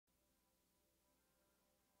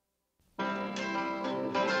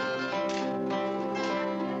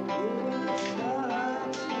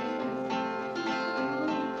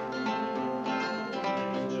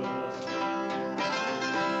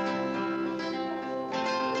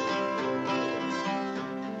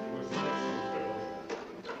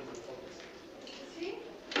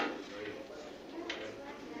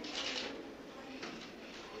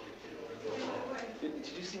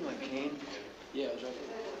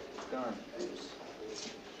It's gone.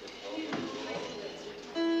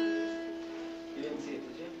 You didn't see it,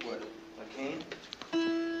 did you? What? My cane? Oh,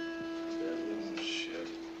 shit.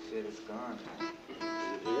 Shit, it's gone. Is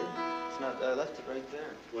it here? It's not, I left it right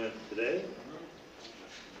there. When? Today?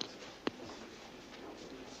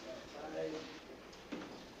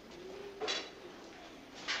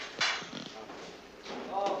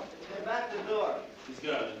 Oh, it's in the back of the door. He's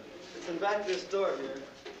got it. It's in the back of this door here.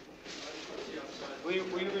 Will you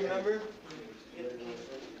remember?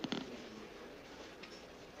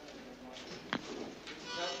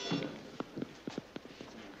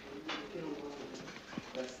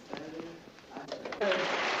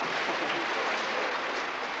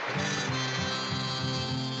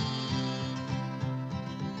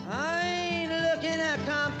 I ain't looking to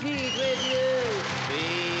compete with you,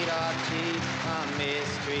 beat or cheat or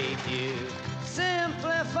mistreat you,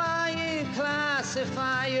 simplify you,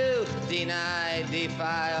 classify you, deny,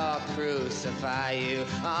 defy or crucify you.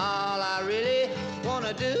 All I really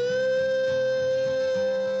wanna do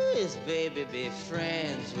is, baby, be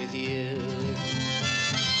friends with you.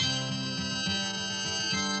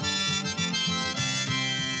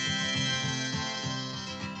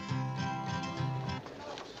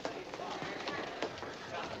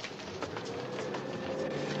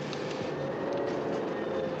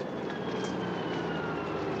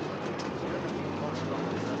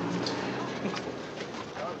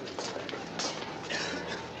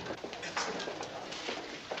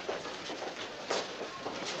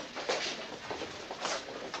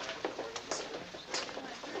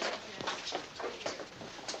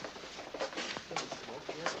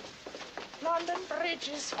 London Bridge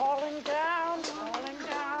is falling down, falling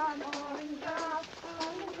down, falling down.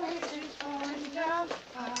 London Bridge is falling down.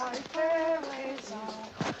 Our fairways on.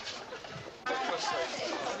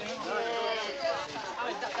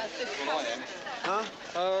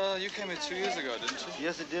 Huh? You came here 2 years ago, didn't you?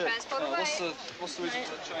 Yes, it did. What's the reason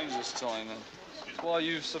for the change this time then? Why are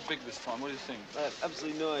you so big this time? What do you think? I have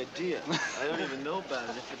absolutely no idea. I don't even know about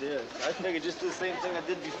it if it is. I think I just do the same thing I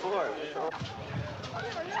did before.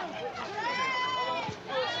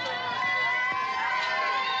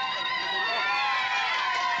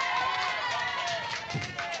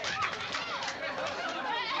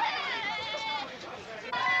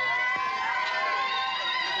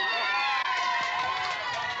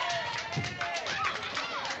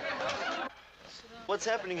 What's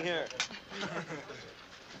happening here?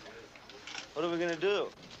 What are we gonna do?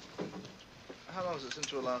 How long is it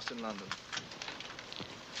since you were last in London?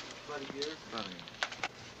 About a year. About a year.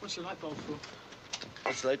 What's the light bulb for?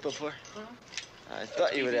 What's the light bulb for? I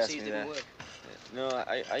thought you would ask me that. No,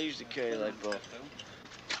 I usually carry a light bulb.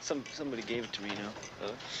 Somebody gave it to me, you know.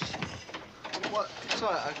 What?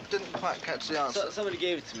 Sorry, I didn't quite catch the answer. Somebody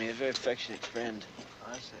gave it to me, a very affectionate friend.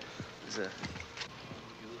 I see. It's a...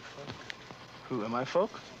 Who, am I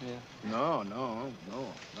folk? Yeah. No,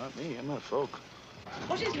 not me. I'm not folk.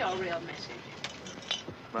 What is your real message?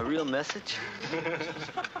 My real message?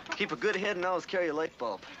 Keep a good head and always carry a light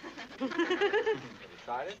bulb.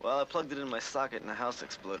 Tried it? Well, I plugged it in my socket and the house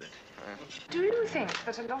exploded. Do you think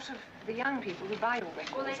that a lot of the young people who buy your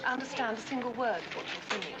records understand a single word of what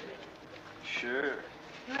you're singing? Sure.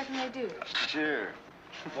 You reckon they do? Sure.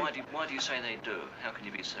 Why do you say they do? How can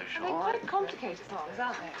you be so They're sure? quite complicated songs,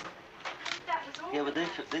 aren't they? Yeah, but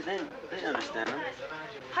they understand them.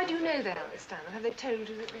 How do you know they understand them? Have they told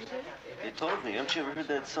you that they do? They told me. Haven't you ever heard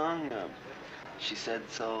that song? She said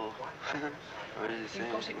so. What did he say?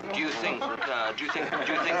 You've got it wrong. Do you think that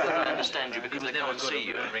they understand you because they can't see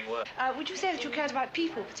you? Would you say that you cared about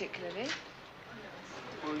people particularly?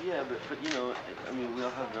 Well, yeah, but you know, I mean, we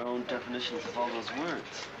all have our own definitions of all those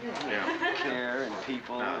words. Yeah. Care and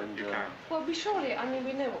people and. Well, we surely, I mean,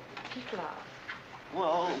 we know what people are.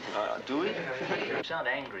 Well, do we? You sound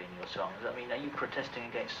angry in your songs. I mean, are you protesting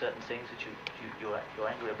against certain things that you're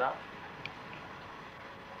angry about?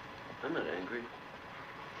 I'm not angry.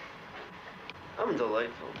 I'm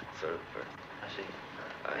delightful, sort of person. I see.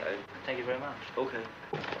 I Thank you very much. Okay.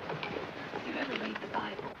 You ever read the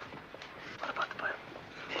Bible? What about the Bible?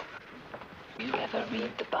 You ever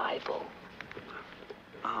read the Bible?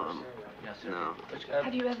 Yes, sir. No.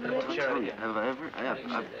 Have you ever read it? Have I ever?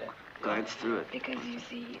 I've glanced through it. Because you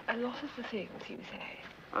see, a lot of the things you say.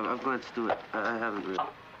 I've glanced through it. I haven't read it.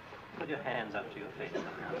 Put your hands up to your face.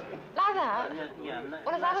 Like that? Yeah,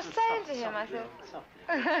 Well, as I was saying to him, I said...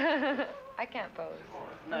 Softly. I can't pose.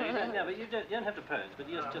 No, you don't, yeah, but you don't have to pose, but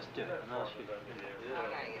you just do it, and I'll shoot.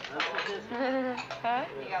 Huh?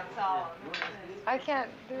 I can't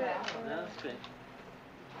do it. No, that's good.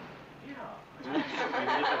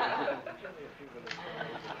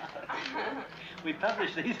 We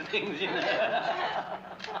publish these things, you know.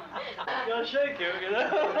 Gonna shake you, you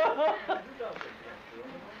know.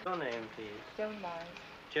 Your name, please. Joan Mars.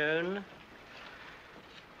 Joan.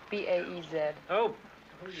 B-A-E-Z. Oh,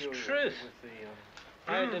 truth.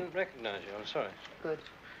 I didn't recognize you. I'm sorry. Good.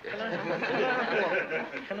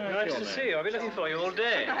 Nice to see you. I've been looking for you all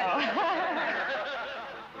day.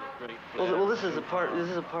 Well, this is a part. This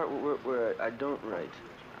is a part where I don't write.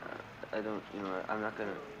 I don't. You know, I'm not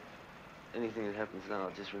gonna. Anything that happens now,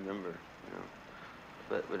 I'll just remember. You know.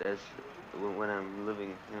 But as when I'm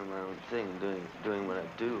living, you know, my own thing and doing what I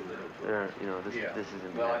do, you know, this isn't. This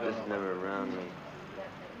is never around me.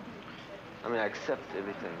 I mean, I accept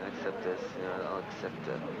everything. I accept this. You know, I'll accept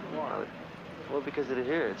it. Well, because it's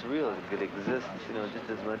here. It's real. It exists. You know, just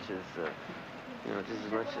as much as. You know, just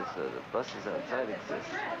as much as the buses outside exist.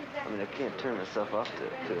 I mean, I can't turn myself off to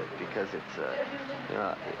it because it's, you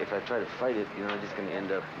know, if I try to fight it, you know, I'm just going to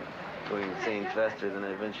end up going insane faster than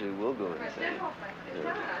I eventually will go insane. You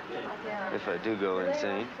know, if I do go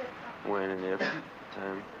insane, when and if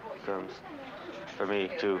time comes for me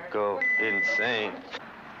to go insane.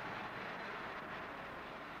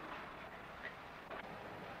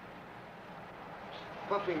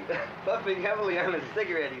 Puffing heavily on a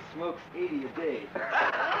cigarette, he smokes 80 a day. I'm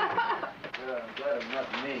glad I'm not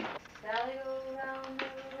me. Sally go round the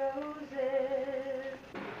roses.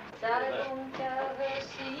 Sally don't tell her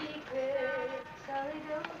secret. Sally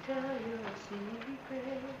don't tell your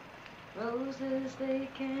secret. Roses, they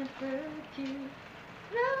can't hurt you.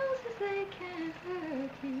 Roses, they can't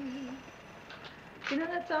hurt you. You know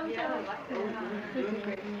that song? Yeah, I like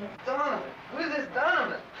that. Donovan! Who's this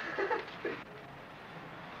Donovan?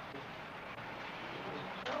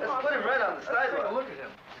 Let's put him right on the sidewalk. Look at him.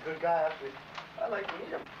 He's a good guy, actually. I like to meet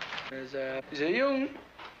him. He's a young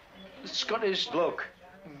Scottish bloke.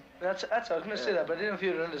 That's I was going to say that, but I didn't know if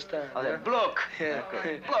you'd understand. Oh, that bloke. Yeah.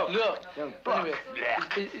 Okay. Bloke. Look. Young bloke. Anyway,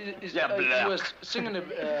 he bloke. was singing a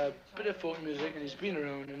bit of folk music, and he's been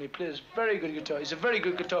around, and he plays very good guitar. He's a very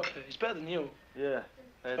good guitar player. He's better than you. Yeah.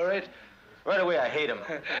 All right? Right away, I hate him.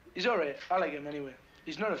 He's all right. I like him anyway.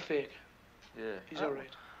 He's not a fake. Yeah. He's all right.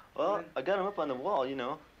 Well, I got him up on the wall, you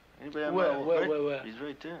know. Anybody on Where? He's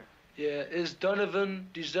right there. Yeah, is Donovan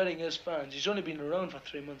deserting his fans? He's only been around for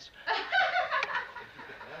 3 months.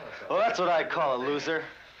 Well, that's what I call a loser.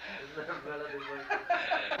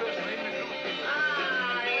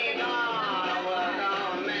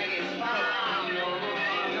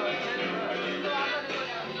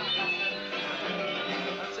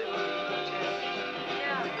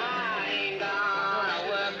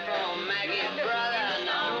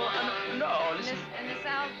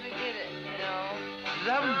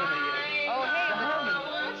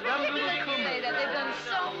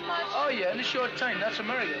 Yeah, in a short time. That's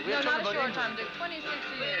America. No, not a short time. 26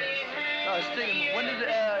 years. I was thinking, when did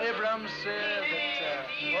Abraham say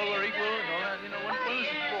that all were equal and all that? You know, when was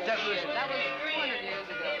it? That was 200 years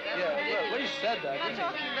ago. Well, he said that, I'm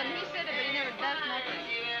talking, but he said it, but he never, that's nothing.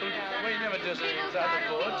 Well, he never just People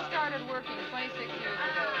started working 26 years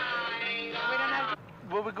ago. We don't have to...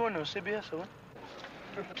 Where we going now? CBS, or what?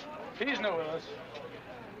 He's not with us.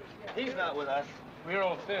 He's not with us. We're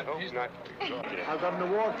all thin. He's not. I've got an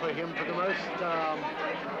award for him for the most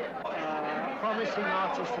promising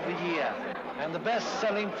artist of the year. And the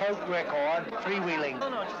best-selling folk record, Freewheeling. No,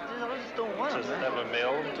 I just don't want Just them, have a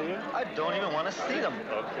mail to you? I don't even want to see them.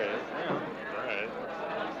 Okay. You know. All right.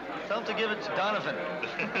 Tell him to give it to Donovan.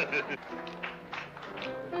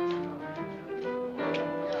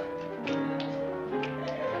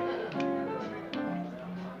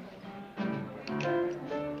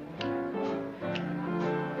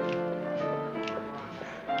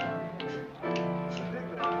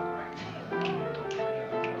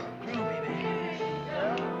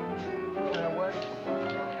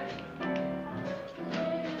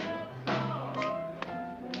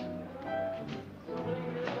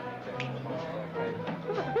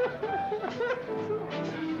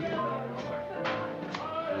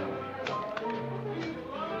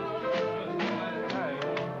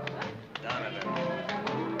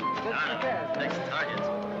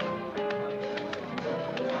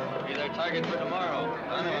 Target for tomorrow.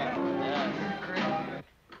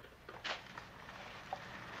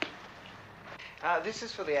 This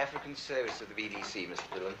is for the African service of the BDC, Mr.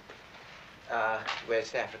 Dillon. Where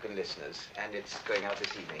it's African listeners, and it's going out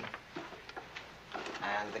this evening.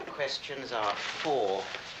 And the questions are 4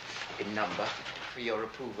 in number for your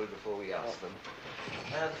approval before we ask them.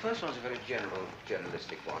 The first one's a very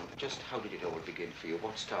journalistic one. Just how did it all begin for you?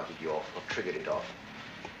 What started you off? What triggered it off?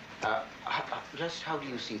 Just how do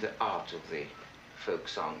you see the art of the folk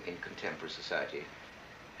song in contemporary society?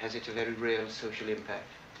 Has it a very real social impact?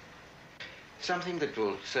 Something that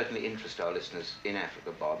will certainly interest our listeners in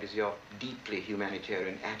Africa, Bob, is your deeply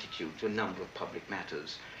humanitarian attitude to a number of public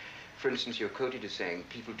matters. For instance, you're quoted as saying,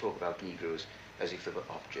 people talk about Negroes as if they were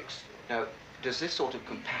objects. Now, does this sort of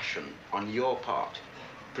compassion on your part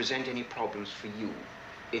present any problems for you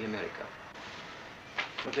in America?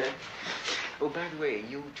 Okay. Oh, by the way,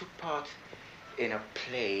 you took part in a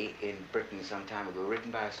play in Britain some time ago,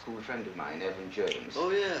 written by a school friend of mine, Evan Jones.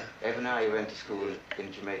 Oh, yeah. Evan and I went to school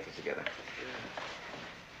in Jamaica together.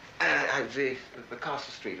 Yeah. The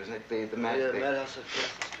Castle Street, wasn't it? The Madhouse at Castle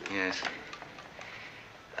Street. Yes.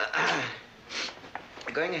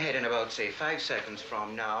 Going ahead in about, say, 5 seconds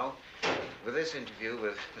from now, with this interview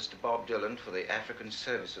with Mr. Bob Dylan for the African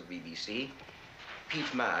Service of BBC,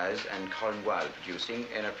 Pete Myers and Colin Wilde producing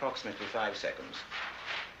in approximately 5 seconds.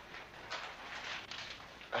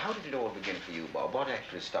 How did it all begin for you, Bob? What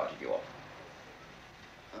actually started you off?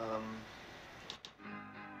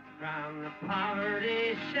 From the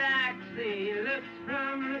poverty shacks, he looks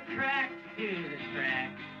from the crack to the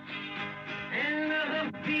track, and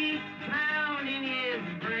the beat pounding his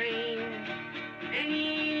brain, and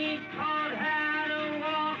he's taught how to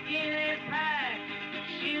walk in a pack,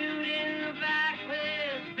 shoot in the back with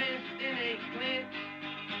his fist in a clinch,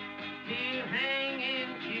 to hang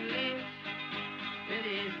into lynch with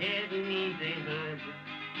his head beneath a hood,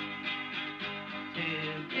 to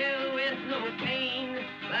kill with no pain,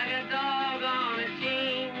 like a dog on a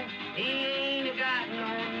chain. He ain't got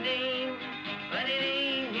no name, but it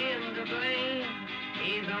ain't him to blame.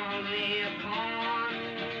 He's only a pawn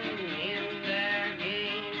in their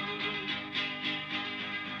game.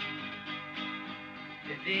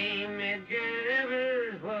 Today Medgar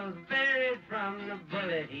Evers was buried from the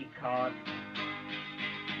bullet he caught.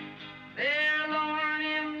 They're lowering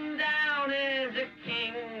him down as a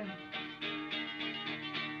king.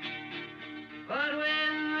 But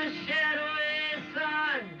when the shadowy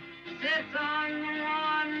sun sets on the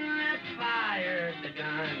one that fired the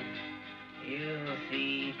gun, you'll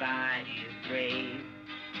see by his grave,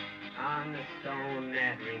 on the stone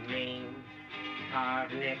that remains,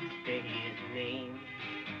 carved next to his name,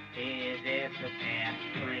 his epitaph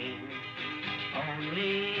claims,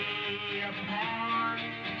 only a pawn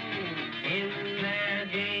in their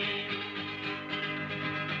game.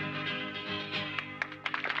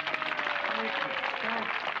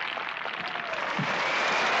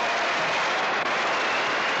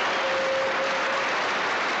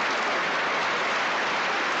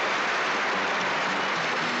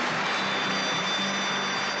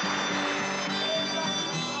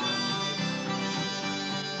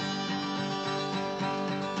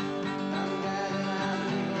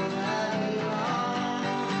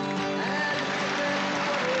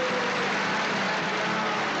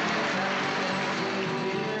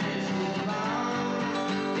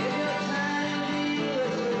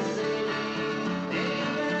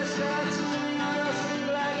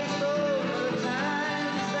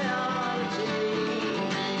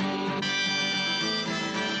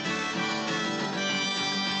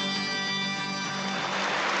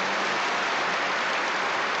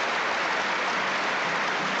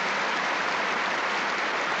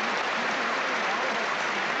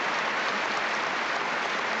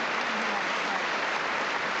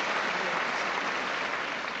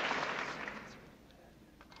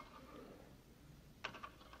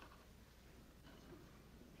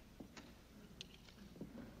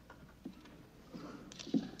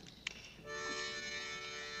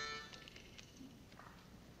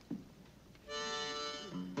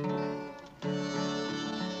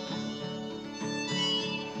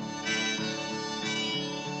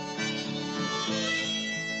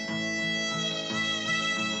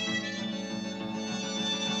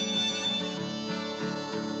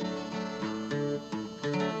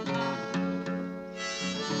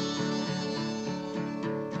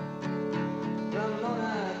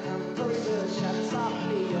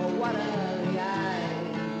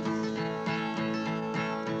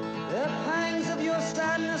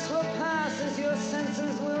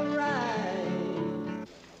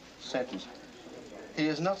 Sentence. He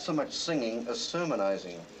is not so much singing as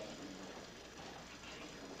sermonizing.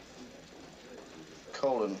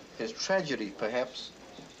 Colon. His tragedy, perhaps,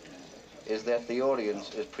 is that the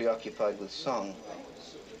audience is preoccupied with song.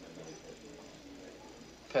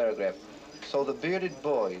 Paragraph. So the bearded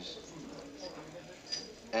boys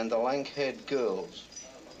and the lank-haired girls,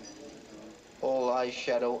 all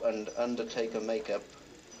eyeshadow and undertaker makeup,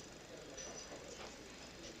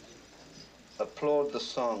 applaud the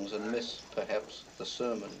songs and miss, perhaps, the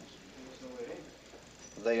sermons.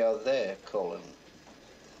 They are there, colon.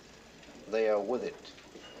 They are with it,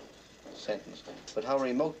 sentence. But how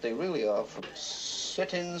remote they really are from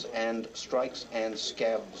sit-ins and strikes and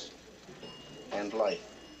scabs and life.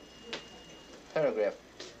 Paragraph.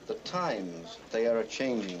 The times, they are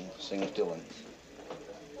a-changing, sings Dylan.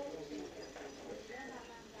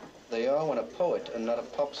 They are when a poet and not a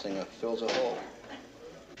pop singer fills a hall.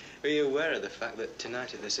 Are you aware of the fact that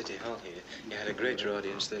tonight at the City Hall here, you had a greater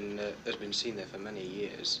audience than has been seen there for many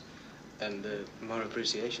years? And more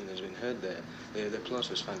appreciation has been heard there. The applause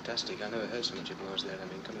was fantastic. I never heard so much applause there. I've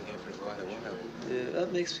been coming here for quite a while. Yeah,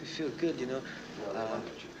 that makes me feel good, you know.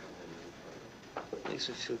 Makes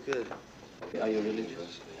me feel good. Are you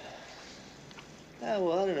religious?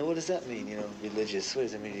 Well, I don't know. What does that mean, you know, religious? What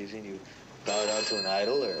does it mean? You mean you bow down to an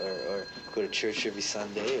idol or go to church every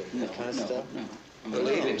Sunday or that kind of stuff? No.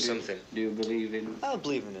 Believe in something. Do you believe in? I don't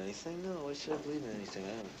believe in anything. No, why should I believe in anything?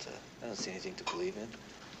 I don't see anything to believe in.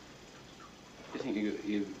 You think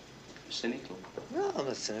you're cynical? No, I'm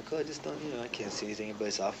not cynical. I just don't, you know, I can't see anything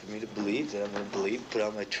anybody's offered me to believe that I'm going to believe, put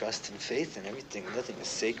all my trust and faith in everything. Nothing is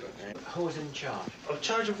sacred, right? Who's in charge? Of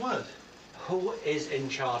charge of what? Who is in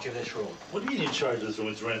charge of this room? What do you mean in charge of this room?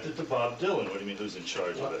 It's rented to Bob Dylan. What do you mean who's in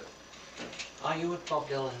charge of it? Are you Bob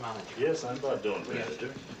Dylan's manager? Yes, I'm Bob Dylan's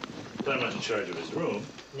manager. But I'm not in charge of his room.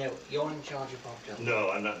 No, you're in charge of Bob Dylan. No,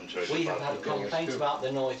 I'm not in charge We of have Bob had Dylan. complaints about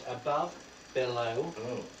the noise above, below.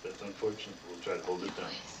 Oh, that's unfortunate. We'll try to hold it down.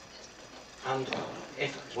 And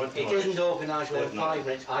if What it noise? isn't organised within What 5 noise?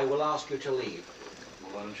 minutes, I will ask you to leave.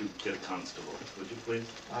 Well, why don't you get a constable? Would you please?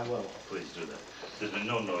 I will. Please do that. There's been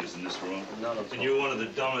no noise in this room. None at all. And you're one of the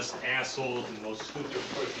dumbest assholes and most stupid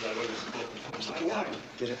persons I've ever spoken to in my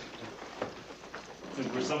life. Get it? If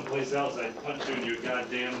it were someplace else, I'd punch you in your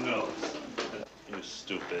goddamn nose. You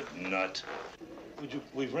stupid nut.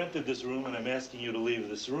 We've rented this room, and I'm asking you to leave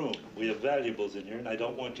this room. We have valuables in here, and I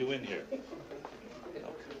don't want you in here.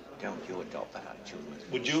 Don't you adopt that attitude.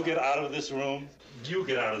 Would you get out of this room? You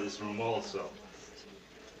get out of this room also.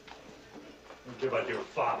 Don't care about your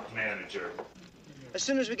fop manager. As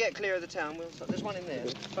soon as we get clear of the town, there's one in there.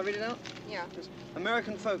 Shall I read it out? Yeah.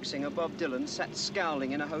 American folk singer Bob Dylan sat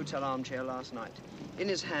scowling in a hotel armchair last night. In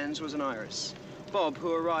his hands was an iris. Bob,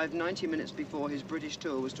 who arrived 90 minutes before his British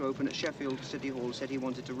tour was to open at Sheffield City Hall, said he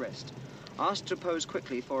wanted to rest. Asked to pose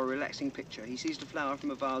quickly for a relaxing picture, he seized a flower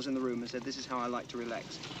from a vase in the room and said, "This is how I like to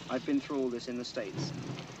relax. I've been through all this in the States."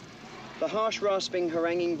 The harsh, rasping,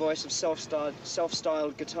 haranguing voice of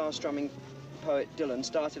self-styled guitar-strumming poet Dylan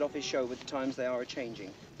started off his show with "The times they are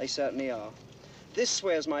a-changing." They certainly are. "This,"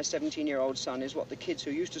 swears my 17-year-old son, "is what the kids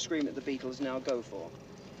who used to scream at the Beatles now go for."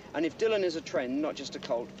 And if Dylan is a trend, not just a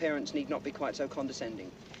cult, parents need not be quite so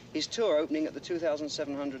condescending. His tour opening at the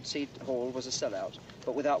 2,700-seat hall was a sellout,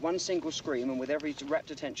 but without one single scream and with every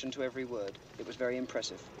rapt attention to every word. It was very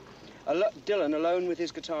impressive. Dylan, alone with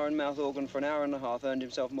his guitar and mouth organ for an hour and a half, earned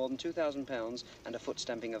himself more than £2,000 and a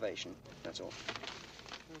foot-stamping ovation. That's all.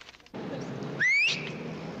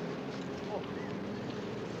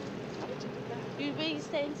 Where are you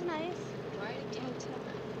staying tonight? Right at the hotel.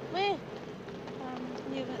 Where?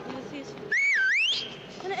 Near the theatre.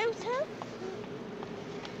 In a hotel?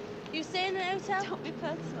 You stay in an hotel? Don't be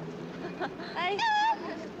personal. Hey?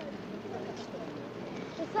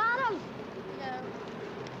 Is that him? No.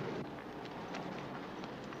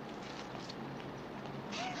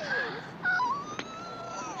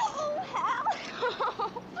 Oh, hell!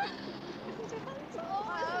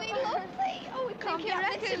 Oh, isn't he lovely? Oh, we can't get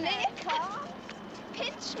rid of it.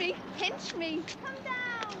 Pinch me, pinch me. Come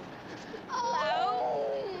down. Oh.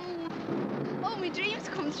 Oh, my dreams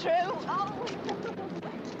come true. Oh.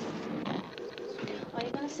 Are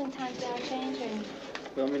you going to sing Times They Are Changing?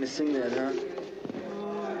 You want me to sing that, huh?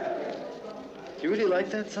 You really like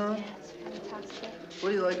that song? Yeah, it's fantastic. What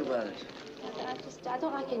do you like about it? I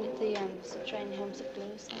don't like the Subterranean Homesick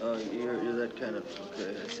Blues. Oh, you're that kind of,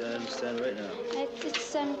 okay, I understand right now.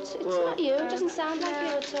 It's not you, it doesn't sound like you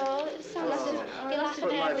at all. It sounds like you'll have to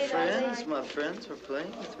But my friends were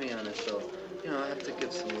playing with me on it, so, you know, I have to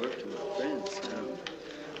give some work to my friends, you know.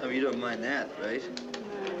 I mean, you don't mind that, right?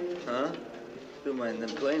 Huh? You don't mind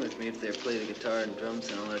them playing with me if they play the guitar and drums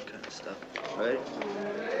and all that kind of stuff, right?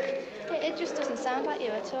 It just doesn't sound like you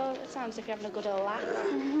at all. It sounds like you're having a good old laugh.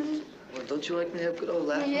 Well, don't you like me to have good old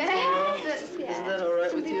laughs? Yeah. Isn't that all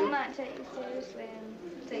right with you? Some people might take you seriously and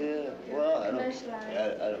think Yeah, well, I don't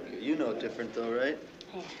care. You know different, though, right?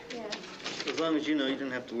 Yeah. As long as you know, you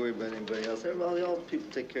don't have to worry about anybody else. All people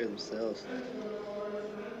take care of themselves.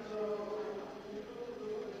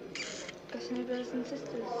 Got any brothers and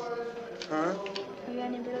sisters? Huh? Have you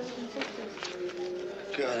any brothers and sisters?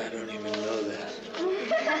 God, I don't even know that.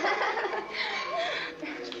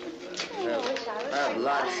 I have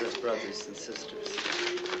lots of brothers and sisters.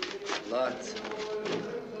 Lots.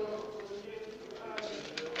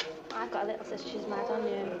 I've got a little sister, she's mad on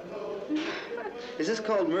you. Is this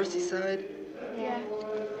called Merseyside? Yeah.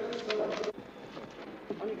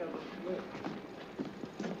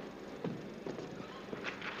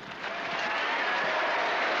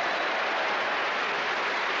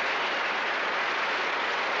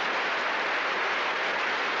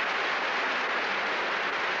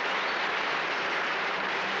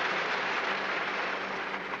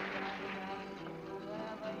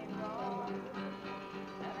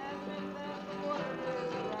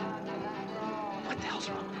 What the hell's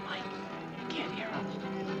wrong with the mic? You can't hear him.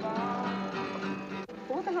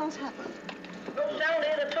 What the hell's happened? No sound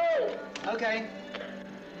here at all. Okay.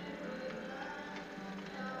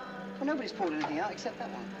 Well, nobody's pulled anything out except that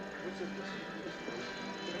one.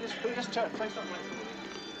 Just turn, face that way.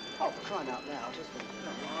 Oh, for crying out loud. Just come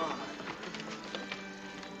on.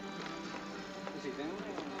 Is he down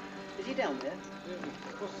there? Is he down there? Yeah,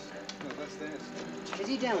 of course. No, that's theirs. Is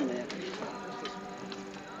he down there?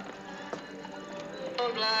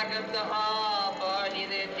 Black at the harbor, he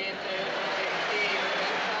that did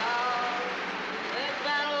that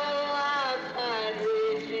battle outside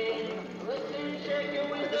raging. Listen, shake your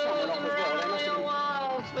windows and roll your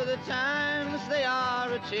walls, for the times they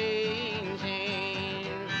are a-changing.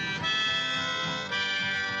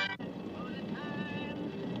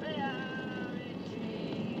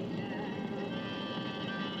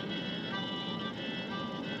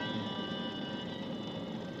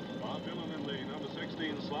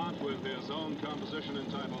 Slot with his own composition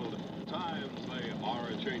entitled Times They Are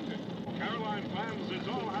A-Changing. Caroline fans, it's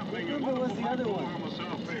all happening in What number was the other one? on the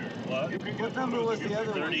South Fair. What? What number was the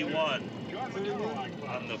other one? 31.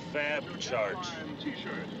 On the Fab chart.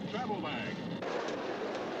 T-shirt, travel bag.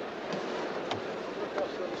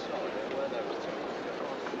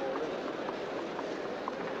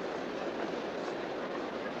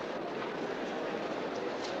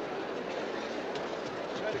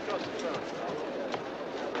 Straight across the front.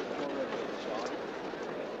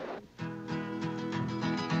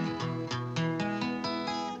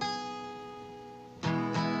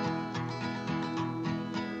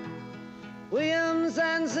 William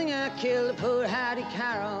Zanzinger killed poor Hattie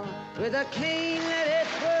Carroll with a cane that it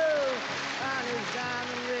twirled on his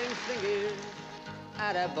diamond ring finger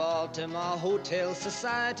at a Baltimore Hotel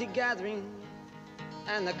Society gathering.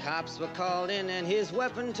 And the cops were called in and his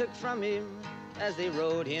weapon took from him as they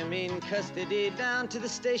rode him in custody down to the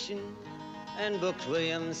station and booked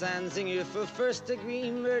William Zanzinger for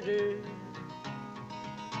first-degree murder.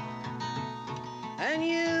 And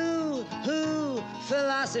you who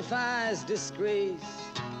philosophize disgrace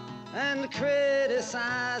and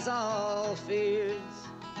criticize all fears,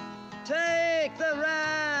 take the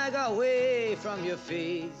rag away from your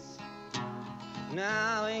face.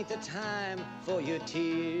 Now ain't the time for your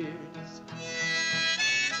tears.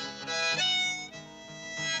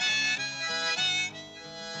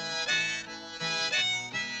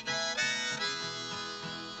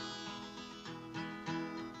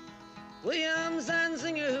 William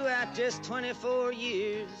Zanzinger, who at just 24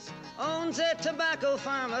 years owns a tobacco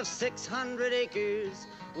farm of 600 acres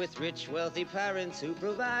with rich, wealthy parents who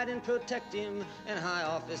provide and protect him and high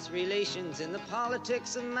office relations in the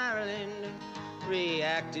politics of Maryland,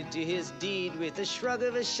 reacted to his deed with a shrug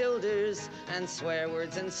of his shoulders and swear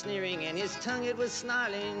words and sneering, and his tongue it was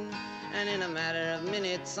snarling, and in a matter of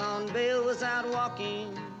minutes on bail was out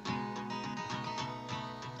walking.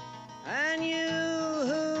 And you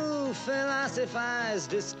who philosophize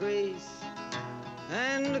disgrace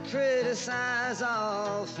and criticize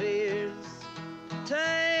all fears,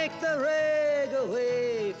 take the rag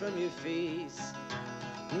away from your face.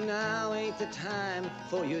 Now ain't the time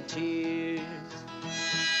for your tears.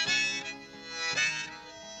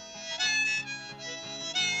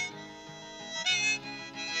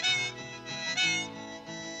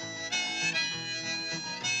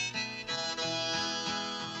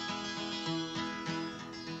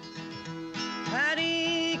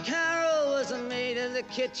 Hattie Carroll was a maid of the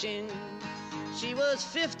kitchen. She was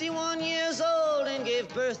 51 years old and gave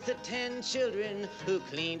birth to 10 children who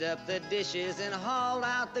cleaned up the dishes and hauled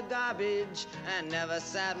out the garbage and never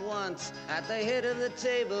sat once at the head of the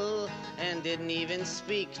table and didn't even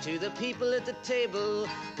speak to the people at the table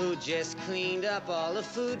who just cleaned up all the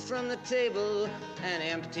food from the table and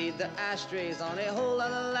emptied the ashtrays on a whole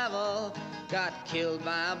other level. Got killed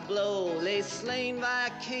by a blow, lay slain by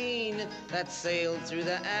a cane that sailed through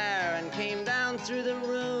the air and came down through the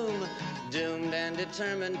room. doomed and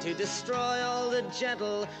determined to destroy all the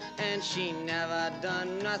gentle, and she never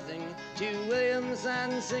done nothing to Williams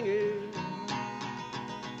and Singer.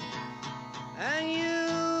 And you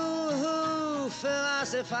who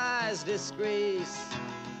philosophize disgrace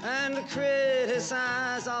and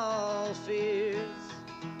criticize all fears,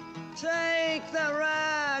 take the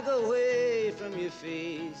rag away from your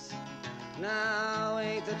face. Now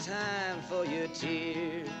ain't the time for your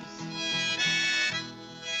tears.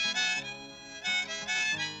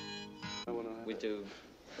 We do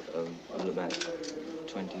about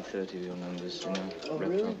 20, 30 of your numbers, you know. Oh,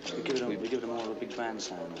 really? We give them all a big band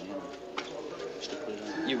sound, you know. Just to put it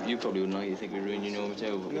on. You probably wouldn't know. You think we ruin your normal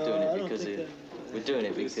too, but we're doing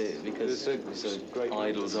it because we're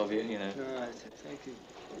idols of you, you know. No, thank you.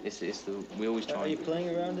 We always try. Are you playing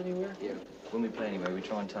around anywhere? Yeah. When we play anywhere, we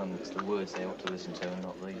try and tell them it's the words they ought to listen to and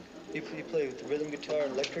not the. You play with the rhythm guitar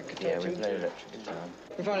and electric guitar too? Yeah, we play electric guitar.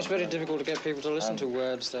 We find it's very difficult to get people to listen to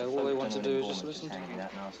words, though. All they want to do is just listen.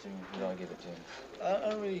 That nasty, would I give it to him?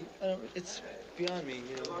 I don't, it's beyond me,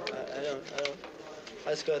 you know. I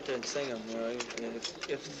just go out there and sing them, you know.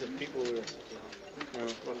 If the people were, you know,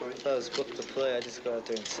 if I was booked to play, I just go out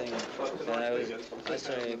there and sing them. And I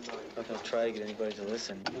certainly not going to try to get anybody to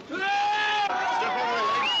listen.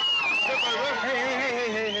 Hey.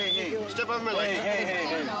 Step over my leg.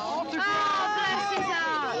 Hey. Oh, bless his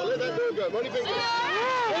heart. Well, let that door go. Money finger.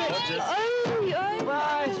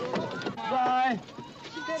 Bye.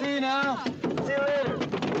 See you now. See you later.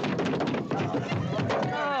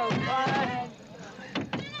 Oh, bye.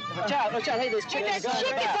 Watch out, hey, there's chickens. There's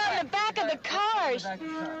chickens on the back of the cars.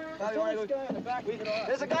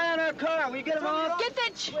 There's a guy on our car. Will you get him off? Get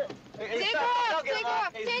that Take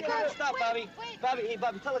her off. Stop, Bobby. Bobby,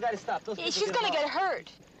 tell the guy to stop. She's going to get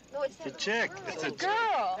hurt. No, it's a chick. It's a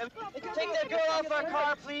girl. Take that girl off our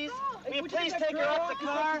car, please. Will you please take her off the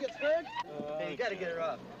car? Hey, you got to get her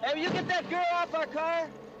off. Hey, will you get that girl off our car?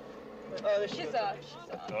 Oh, there she's off.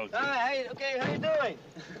 Okay. All right, okay, how you doing?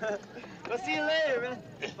 We'll see you later, man.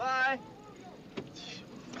 Bye.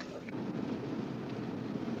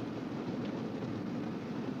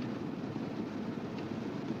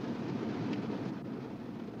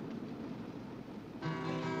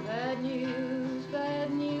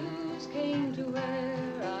 Bad news came to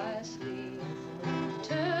where I sleep.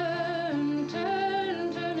 Turn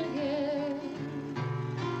again.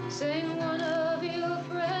 Saying one of your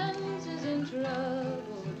friends is in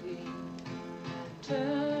trouble.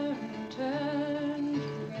 Turn to the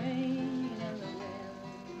rain.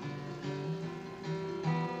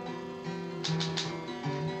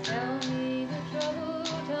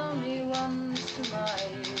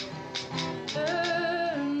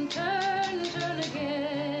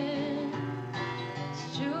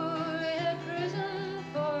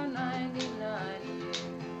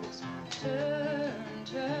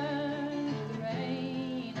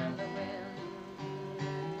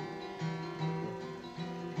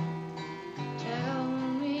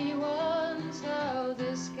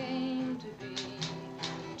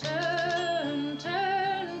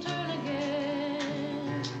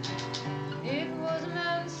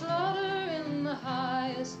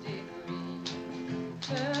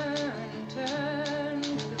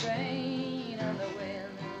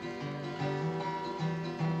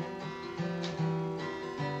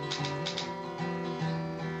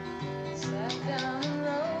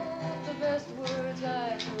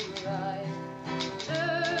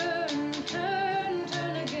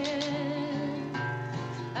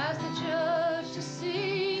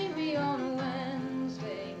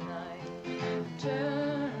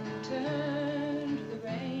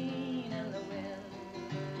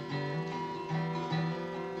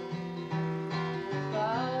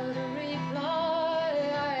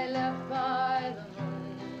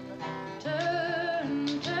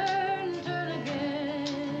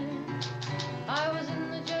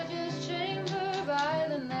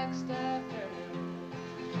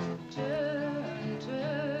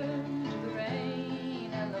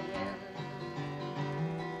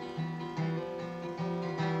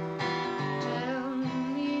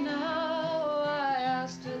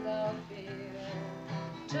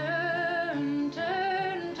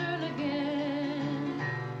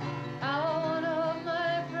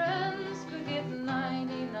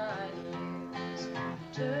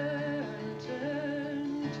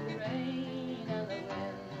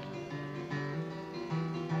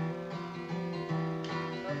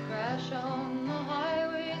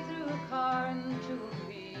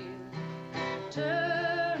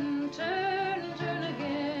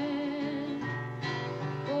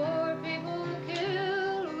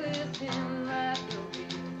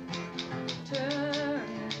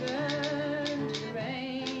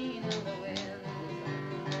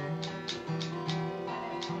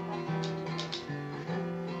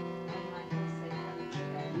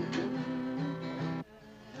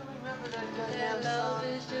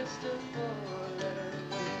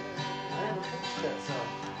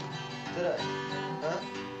 did I? Huh?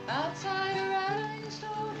 Outside a rattling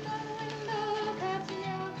storm, by the window, passing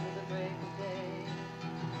out with the break of day.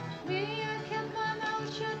 Me, I kept my mouth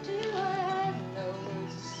shut too, I had no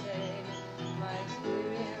words to say. My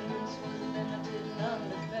experience was limited and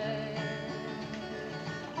underfed.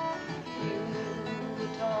 You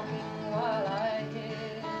were talking while I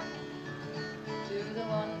hid to the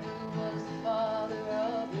one who was the father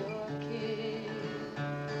of your kid.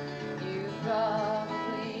 You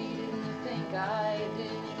probably didn't think I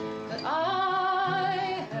did, but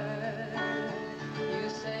I heard you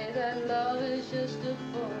say that love is just a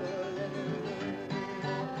four-letter word.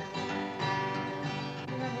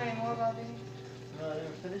 Remember any more, Bobby? No, I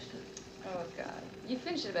never finished it. Oh, God. You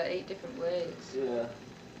finished it about 8 different ways. Yeah.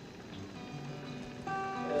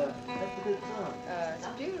 Yeah, that's a good song. It's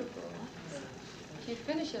beautiful. If you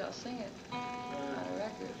finish it, I'll sing it on a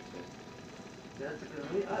record. That's a good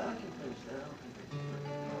one. I can finish that.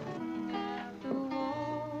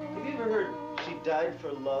 Have you ever heard She Died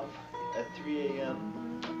for Love at 3 a.m.?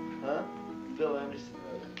 Huh? Bill Anderson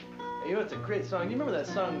wrote it. You know, it's a great song. You remember that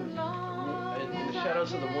song, In the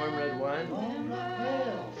Shadows of the Warm Red Wine? Long black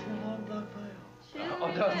veils, long black veils.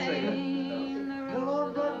 Oh, don't sing it. The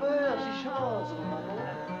long black veils, she shawls.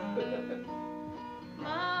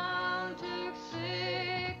 Mom took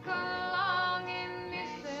sick along in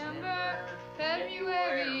December.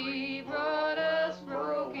 February brought us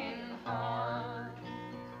broken heart.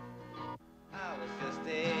 I was just a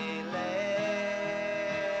lad,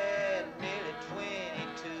 nearly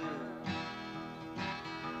 22.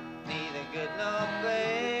 Neither good nor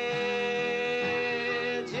bad,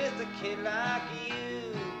 just a kid like you.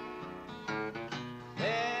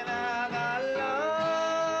 Then I got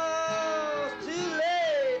lost, too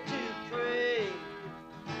late to pray.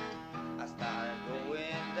 I started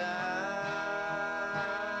going down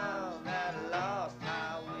that lost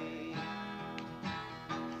highway.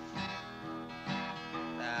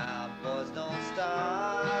 Now, boys, don't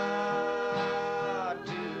start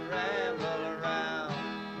to ramble around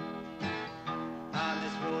on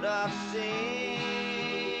this road I've seen.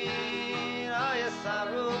 Oh, yes, I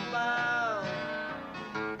rode bound,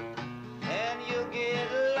 and you'll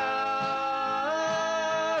get lost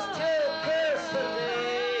till curse the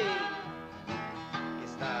day you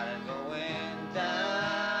started going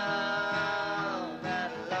down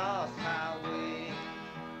that lost highway.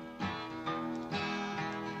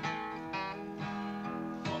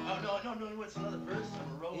 No, what's another verse? I'm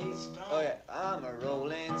a rolling stone. Oh yeah, I'm a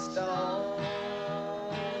rolling stone,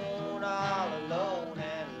 all alone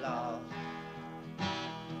and lost,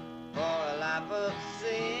 for a life of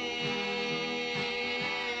sin.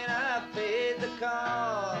 I paid the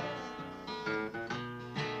cost.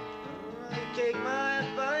 You take my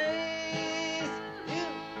advice, you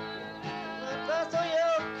pass on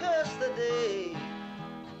your curse the day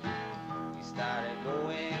you started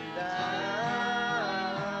going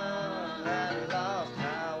down that lost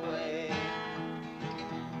highway.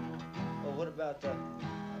 Well, what about that?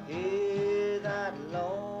 Hear that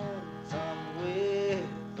lonesome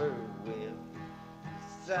whippoorwill,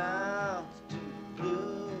 sounds too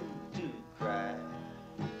blue to cry.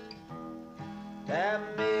 That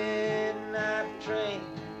midnight train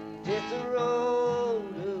just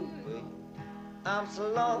rolled away. I'm so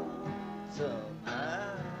lonesome I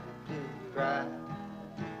could cry.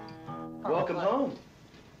 Welcome home.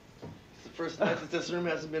 It's the first night that this room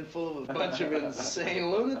hasn't been full of a bunch of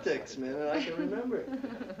insane lunatics, man, and I can remember it.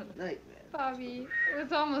 Night, Bobby, it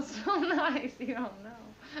was almost so nice, you don't know.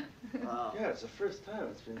 man. Yeah, it's the first time.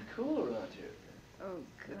 It's been cool around here. Oh,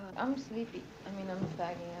 God. I'm sleepy. I mean, I'm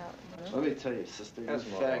fagging out. You know? Let me tell you, sister, you That's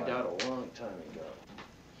fagged more out a long time ago.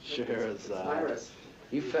 Sure as Iris.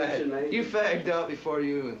 You fagged out before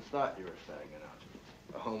you even thought you were fagging out.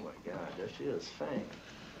 Oh my God, there she is, Fang.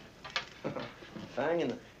 Fang,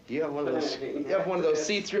 and you have one of those. You have one of those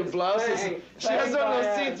see-through blouses. She has one of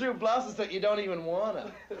those see-through blouses that you don't even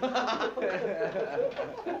wanna.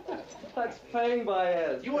 That's Fang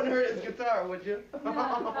Baez. You wouldn't hurt his guitar, would you?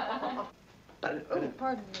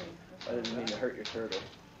 Pardon me. I didn't mean to hurt your turtle.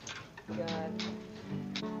 God.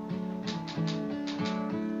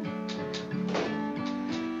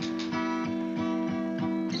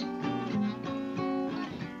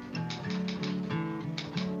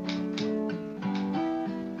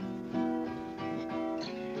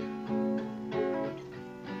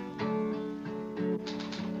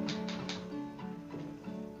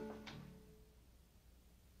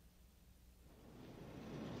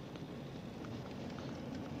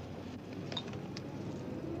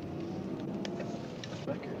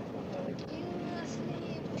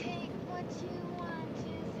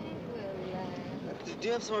 Do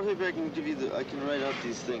you have some more paper I can give you? I can write out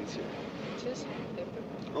these things here. Just paper.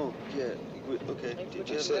 Oh, yeah. Okay. Like Do what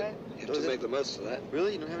you you have said. that? You have to make the most of that.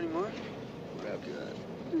 Really? You don't have any more? Grab that.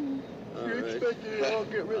 All You right. expect it to all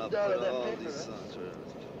get written I'll down put on that all paper, these huh? songs right on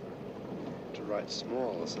this paper. To write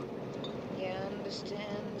small or something. You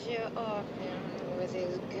understand you're orphan with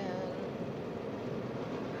his gun.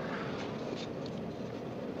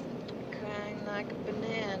 Crying like a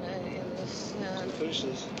banana in the sun. Finish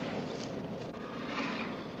this.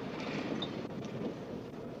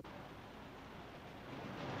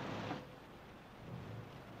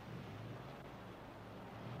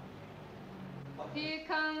 Here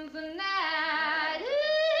comes the night.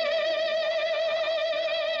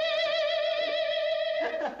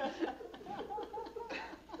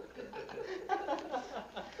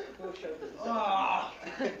 Oh.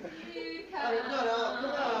 Here comes Come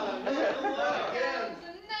on.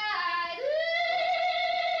 the night.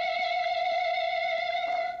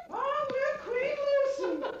 Oh, we're Queen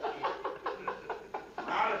Lucy.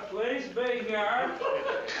 Out of place, big yard.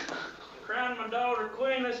 Crowned my daughter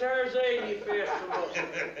Queen this here's 80 festival.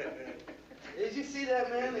 Did you see that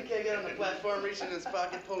man that got on the platform, reached in his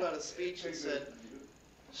pocket, pulled out a speech and said,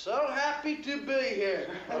 "So happy to be here."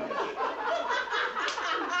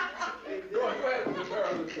 Go ahead, Mr.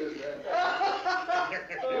 Harold, do that.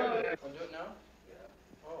 Want to do it now?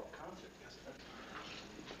 Oh, concert, yes.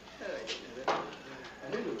 I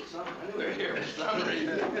knew there was something. I knew we were here for some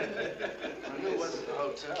reason. I knew it wasn't the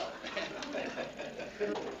hotel.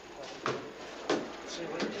 See you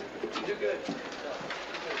later. You do good.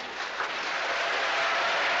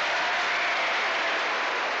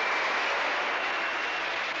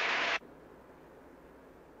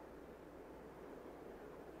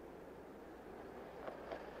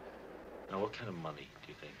 Now, what kind of money do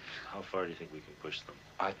you think? How far do you think we can push them?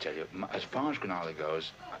 I tell you, as far as Granada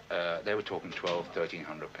goes, they were talking £1,200,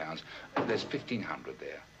 £1,300. There's 1,500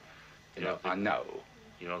 there. You know, I know.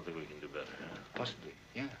 You don't think we can do better? Huh? Possibly,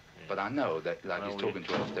 yeah. But I know that, like, he's talking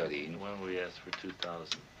 12, 13. Why don't we ask for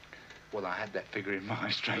 2,000? Well, I had that figure in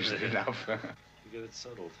mind, strangely enough. We get it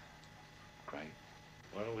settled. Great.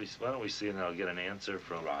 Why don't we see and I'll get an answer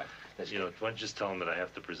from. Right. You know, why don't you just tell him that I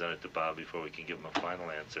have to present it to Bob before we can give him a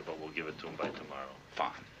final answer, but we'll give it to him by tomorrow.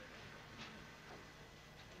 Fine.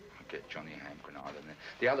 I'll get Johnny Ham, Granada. And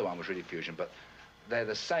the other one was really Fusion, but they're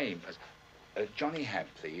the same as Johnny Ham,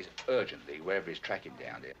 please, urgently, wherever he's tracking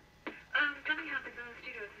down there. Johnny Ham is in the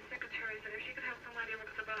studio. The secretary said if she could have some idea what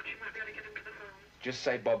it's about, she might be able to get him to the phone. Just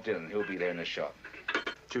say Bob Dylan. He'll be there in a shot.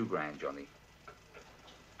 $2 grand, Johnny.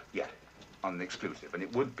 Yeah, on an exclusive, and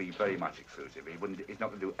it would be very much exclusive. He's not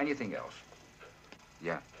going to do anything else.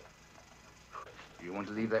 Yeah. You want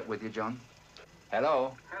to leave that with you, John?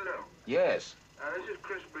 Hello? Hello. Yes. This is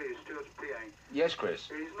Chris Breeze, Stuart's PA. Yes, Chris.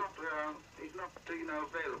 He's not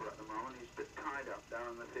available at the moment. He's a bit tied up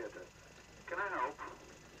down in the theatre. Can I help?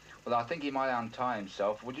 Well, I think he might untie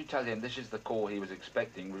himself. Would you tell him this is the call he was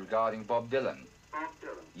expecting regarding Bob Dylan? Bob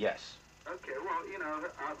Dylan? Yes. Okay, well, you know,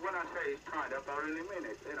 when I say he's tied up, I really mean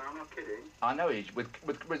it. You know, I'm not kidding. I know he's with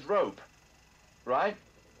rope, right?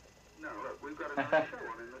 No, look, we've got a nice show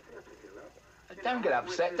on in the theatre here, look. Don't get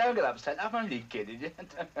upset. Don't get upset. I'm only kidding you.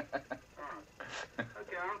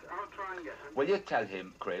 Okay, I'll try and get him. Will you tell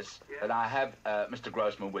him, Chris, that I have Mr.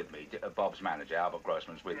 Grossman with me, Bob's manager, Albert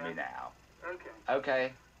Grossman's with me now. Okay.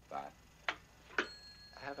 Okay. Bye.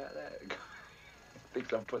 How about that?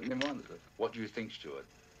 Thinks I'm putting him on. What do you think, Stuart?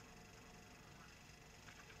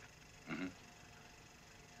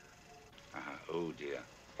 Oh, dear.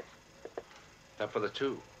 That for the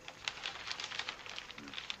two.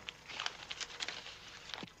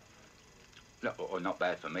 No, or not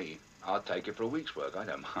bad for me. I'll take it for a week's work. I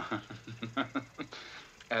don't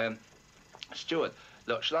mind. Stuart,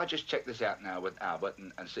 look, shall I just check this out now with Albert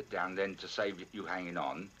and sit down then to save you hanging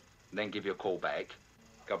on, and then give you a call back?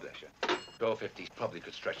 God bless you. 1250 probably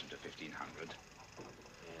could stretch into 1,500.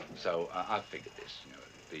 So I figured this, you know,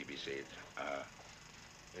 BBC.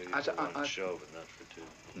 Maybe for one show, but not for two.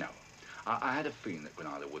 No. I had a feeling that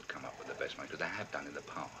Granada would come up with the best money, because they have done in the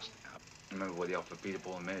past. Remember what they offered Peter,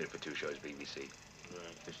 Paul and Mary for 2 shows, BBC?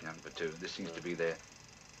 Right. 1,500 for 2. This seems to be their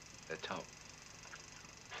top.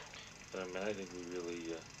 But I mean, I think we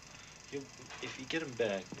really, if you get him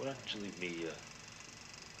back, why don't you leave me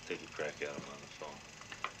take a crack at him on the phone?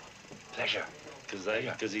 Pleasure. Because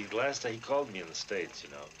last time he called me in the States, you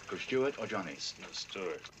know. For Stuart or Johnny? No,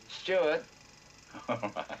 Stuart. Stuart. All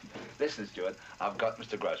right. Listen, Stuart, I've got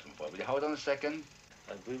Mr. Grossman for you. Will you hold on a second?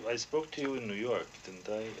 I believe I spoke to you in New York, didn't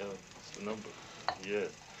I? What's the number? Yeah.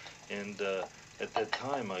 And at that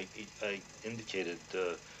time, I indicated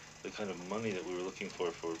the kind of money that we were looking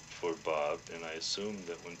for Bob, and I assumed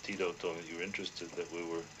that when Tito told me that you were interested, that we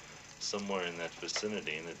were somewhere in that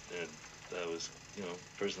vicinity, and I was,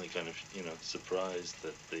 personally kind of, surprised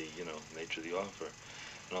at the, nature of the offer.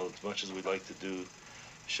 And as much as we'd like to do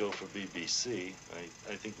show for BBC,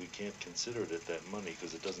 I think we can't consider it at that money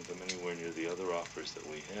because it doesn't come anywhere near the other offers that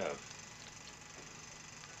we have.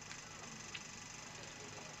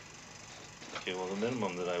 Okay, well, the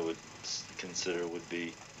minimum that I would consider would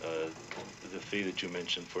be the fee that you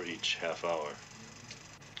mentioned for each half hour.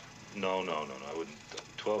 No, I wouldn't.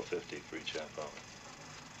 $12.50 for each half hour.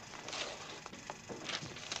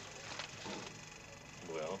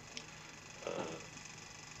 Well,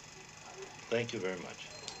 thank you very much.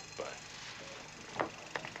 Bye.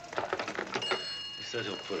 He said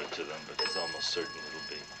he'll put it to them, but it's almost certain it'll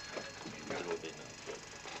be no good.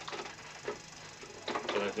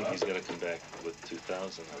 But I think he's going to come back with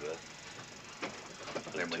 2,000 of that.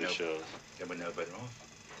 Then Two shows. Then we're no better off.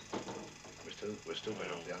 We're still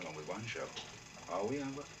better off the other one with one show. Are we,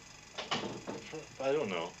 Albert? I don't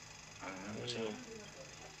know. I don't know myself.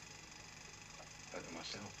 I don't know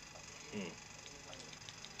myself.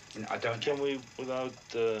 I don't. Can we, without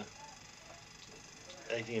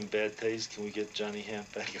acting in bad taste, can we get Johnny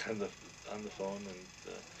Hamp back on the phone and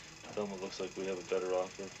tell him it looks like we have a better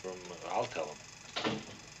offer from? I'll tell him.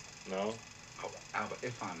 No. Oh, Albert,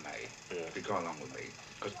 if I may, if you go along with me,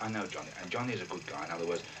 because I know Johnny, and Johnny is a good guy. In other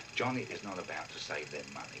words, Johnny is not about to save them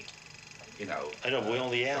money. I know, but we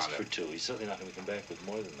only asked for 2. He's certainly not going to come back with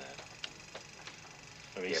more than that.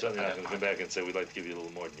 I mean, he's certainly not going to come back and say, we'd like to give you a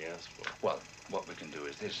little more than you asked for. Well, what we can do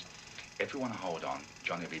is this. If we want to hold on,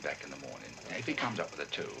 Johnny will be back in the morning. Now, if he comes up with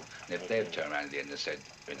a 2, and if they've turned around at the end and said,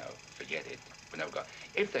 forget it, we never got.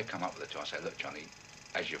 If they come up with a 2, I'll say, look, Johnny,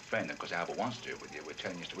 as your friend, and because Albert wants to do it with you, we're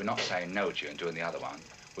telling you, we're not saying no to you and doing the other one.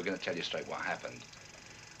 We're going to tell you straight what happened.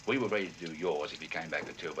 We were ready to do yours if you came back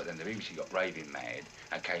with 2, but then the BBC got raving mad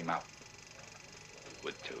and came up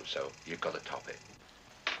with 2, so you've got to top it.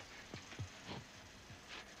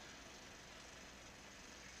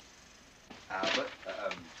 Albert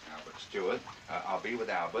Stewart, I'll be with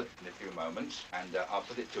Albert in a few moments, and I'll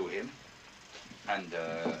put it to him, and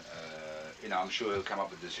I'm sure he'll come up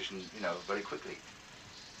with a decision, very quickly.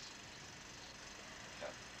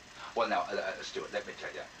 Well, now, Stuart, let me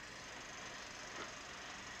tell you.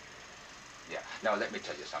 Yeah, now let me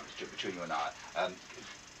tell you something, Stuart, between you and I.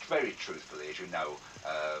 Very truthfully, as you know,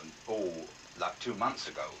 2 months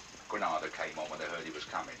ago, Granada came on when they heard he was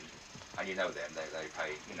coming, and you know them, they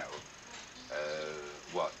pay,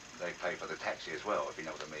 what they pay for the taxi as well, if you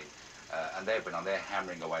know what I mean. And they've been on there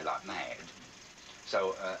hammering away like mad.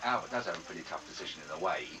 So Albert does have a pretty tough decision in a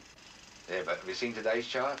way. Yeah, but have you seen today's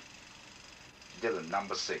chart? Dylan,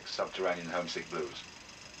 number 6, Subterranean Homesick Blues.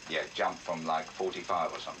 Yeah, jumped from like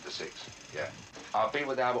 45 or something to 6. Yeah. I'll be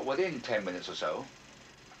with Albert within 10 minutes or so.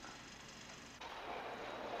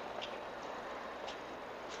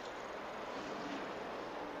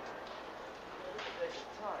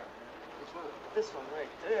 This one right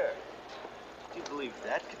there. Do you believe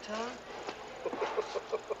that guitar?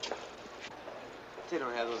 They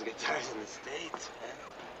don't have those guitars in the States,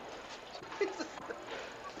 man.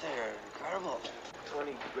 They're incredible.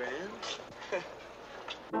 20 grand?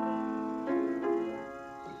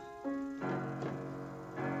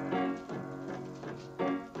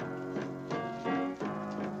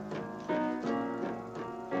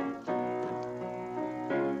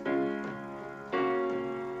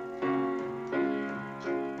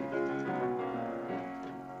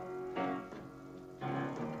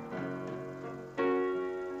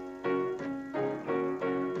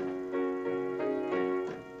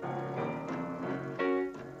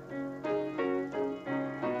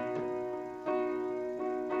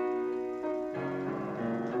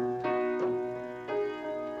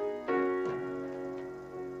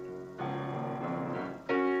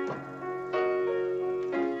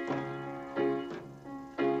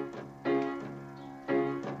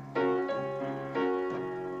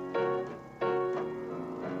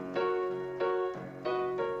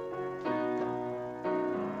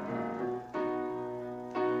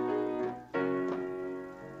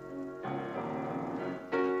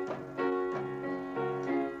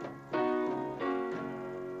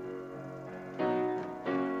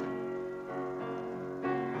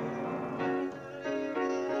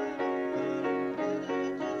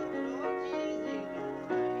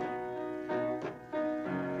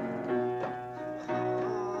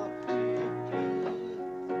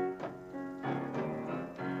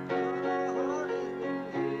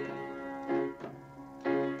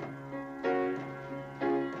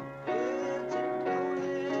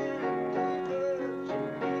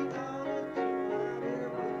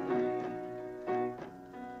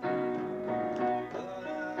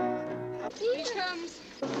 comes.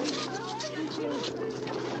 I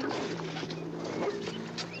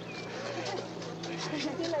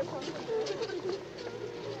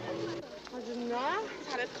don't know. It's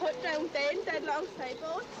had a cut down then, dead long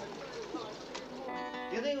sideboards.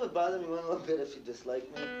 Do you think it would bother me one little bit if you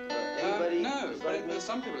disliked me? Anybody No, dislike but me?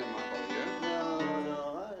 some people it might bother you.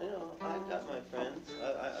 No, I've got my friends.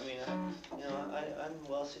 I'm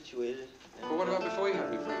well situated. But what about before you had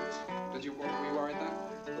any friends? Were you worried then?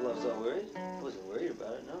 Well, I was not worried. I wasn't worried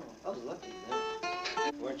about it, no. I was lucky then.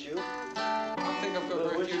 Weren't you? I think I've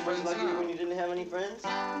got very few friends lucky now. when you didn't have any friends?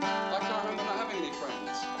 I can't remember not having any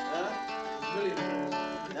friends. Huh? Million friends.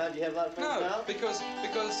 Now, do you have a lot of friends now? No, because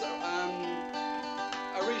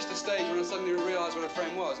I reached a stage when I suddenly realised what a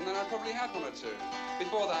friend was, and then I probably had one or two.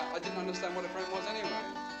 Before that, I didn't understand what a friend was anyway.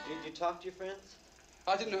 Did you talk to your friends?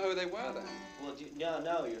 I didn't know who they were then. Well,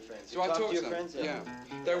 now you're friends. So I talk to your them. friends? Yeah.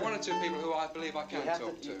 There are one or two people who I believe I can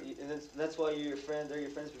talk to. And that's why you're your friend. They're your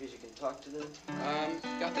friends because you can talk to them?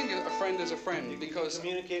 I think a friend is a friend because...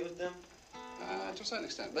 Communicate with them? To a certain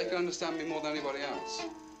extent. They can understand me more than anybody else.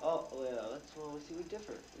 Oh, well, we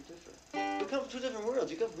differ. We come from two different worlds.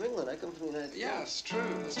 You come from England, I come from the United States. Yeah, it's true.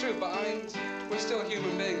 It's true, but I mean, we're still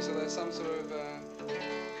human beings, so there's some sort of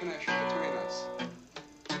connection between us.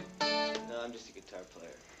 No, I'm just a guitar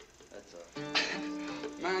player. That's all.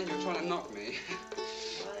 Man, you're trying to knock me.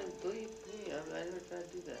 Believe me, I never tried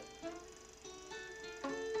to do that.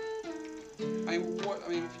 I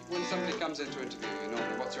mean, when somebody comes in to interview you,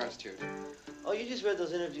 normally, what's your attitude? Oh, you just read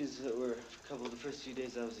those interviews that were a couple of the first few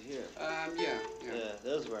days I was here. Yeah. Yeah,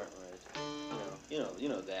 those weren't right. You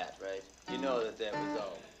know that, right? You know that was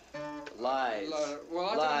all lies. Well,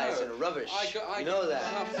 I lies don't know. and rubbish. I know that.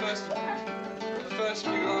 The first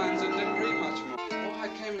few lines and didn't read much more. Why I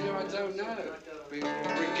came in here, I don't know. Being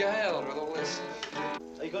regaled with all this.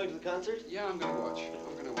 Are you going to the concert? Yeah, I'm going to watch.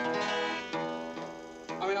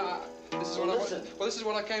 I mean, this is this is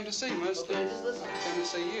what I came to see mostly. Okay, just listen. I came to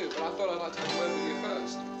see you, but I thought I'd like to have a word with you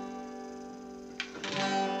first.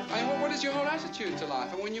 I mean, what is your whole attitude to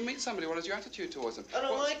life? And when you meet somebody, what is your attitude towards them? I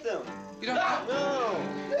don't like them. You don't? No.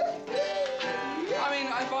 I mean,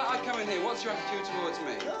 if I come in here, what's your attitude towards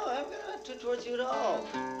me? No, I haven't got an attitude towards you at all.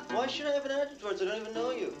 Why should I have an attitude towards you? I don't even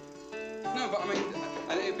know you. No, but I mean,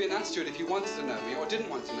 and it'd be an attitude if you wanted to know me or didn't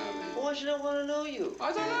want to know me. Well, why should I want to know you?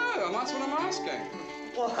 I don't know. That's what I'm asking.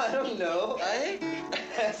 Well, I don't know, eh?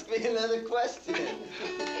 Ask me another question.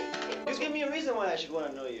 You give me a reason why I should want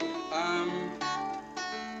to know you.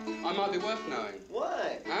 I might be worth knowing.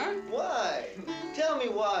 Why? Huh? Why? Tell me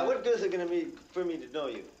why. What good is it going to be for me to know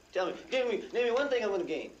you? Tell me. Name me one thing I'm going to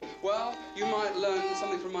gain. Well, you might learn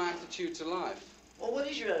something from my attitude to life. Well, what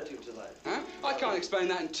is your attitude to life? Huh? I can't explain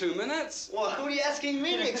that in 2 minutes. Well, what are you asking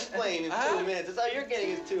me to explain in 2 minutes? That's all you're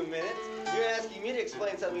getting is 2 minutes. You're asking me to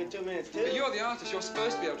explain something in 2 minutes, too. But you're the artist. You're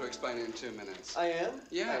supposed to be able to explain it in 2 minutes. I am?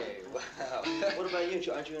 Yeah. Hey, wow. What about you?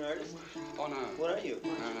 Aren't you an artist? Oh, no. What are you?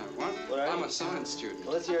 No. What? What are you? I'm a science student.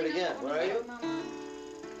 Well, let's hear it again. What are you?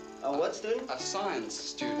 A what student? A science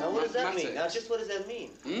student. Now, what does that mean? Now, just what does that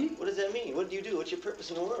mean? What does that mean? What do you do? What's your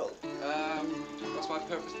purpose in the world? What's my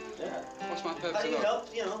purpose? Yeah. What's my purpose? How do you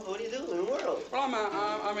help, what do you do in the world? Well,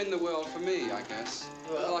 I'm in the world for me, I guess.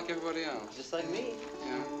 Well, like everybody else. Just like me.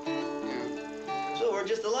 Yeah. So we're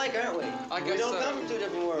just alike, aren't we? I guess we don't come from two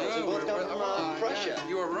different worlds. No, we both come from Prussia. Yeah.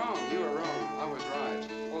 You were wrong. I was right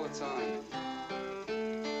all the time.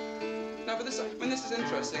 No, but this is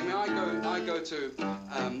interesting. I mean, I go to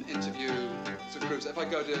interview some groups. If I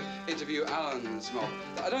go to interview Alan's mob,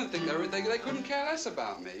 I don't think they couldn't care less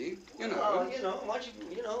about me. You know. Well, why don't you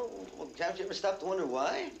haven't you ever stopped to wonder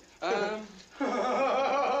why? There's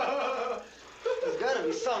got to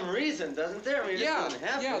be some reason, doesn't there? I mean, yeah, it doesn't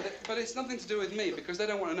happen. yeah, but it's nothing to do with me because they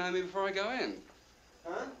don't want to know me before I go in.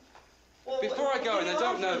 Huh? Well, before I go in, they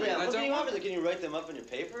don't know me. Can you write them up in your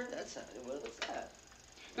paper? What's that?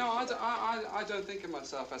 No, I don't think of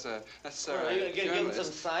myself as a necessarily. Are you going to give them some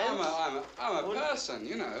science? I'm a person,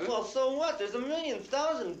 you know. Well, so what? There's a million,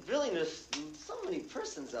 thousand, billion, there's so many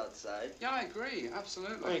persons outside. Yeah, I agree,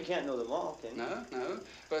 absolutely. Well, you can't know them all, can you? No.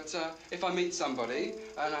 But if I meet somebody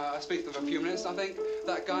and I speak to them for a few minutes, I think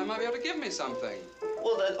that guy might be able to give me something.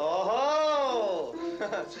 Well, then, oh!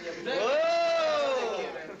 Whoa!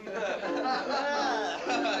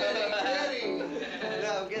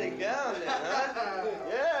 Now I'm getting down there, huh?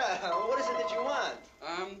 Yeah. Well, what is it that you want?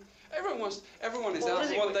 Everyone is out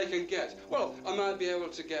for what they can get. Well, I might be able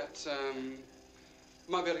to get something material. You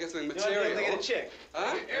might be able to get a chick.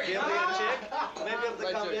 Huh? Be able to get a chick? Maybe able to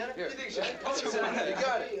come in?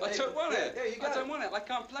 I took one it. I don't want it. I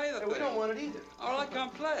can't play the thing. We don't want it either. Oh, I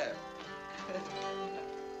can't play it.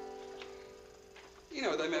 You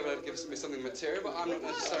know, they may be able to give me something material, but I'm not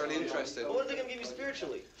necessarily interested. Well, what are they going to give you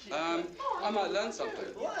spiritually? I might learn something.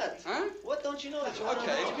 What? Huh? What don't you know that you want to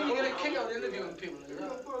Okay. know? You're going to get a kick out of interviewing people.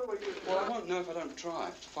 Well, I won't know if I don't try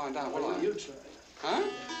to find out, will I? You try. Huh?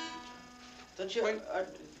 Don't you?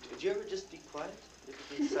 Do you ever just be quiet? You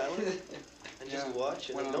ever be silent and just watch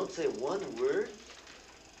and don't say one word?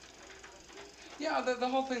 Yeah, the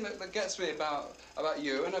whole thing that gets me about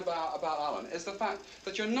you and about Alan is the fact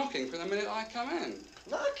that you're knocking from the minute I come in.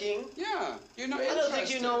 Knocking? Yeah, you're not I interested. don't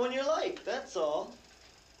think you know when you're like. That's all.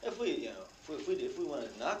 If we, you know, if we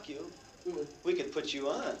wanted to knock you, we could put you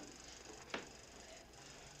on.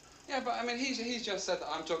 Yeah, but I mean, he's just said that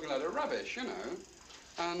I'm talking a load of rubbish, you know.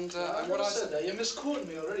 And I what I said that. You misquoted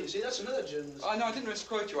me already. See, that's another journalist. I know I didn't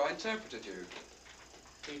misquote you. I interpreted you.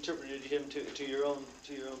 You interpreted him to your own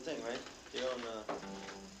thing, right?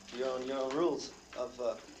 Your own rules of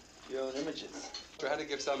your own images. So I had to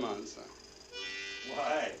give some answer.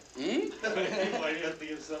 Why? Why do you have to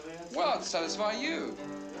give some answer? Well, to satisfy you. You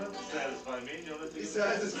don't have to satisfy me. You don't have to give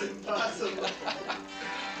Besides, it's impossible.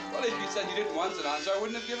 Well, if you said you didn't want an answer, I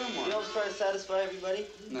wouldn't have given one. You always try to satisfy everybody?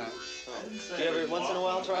 No. Do you ever once in a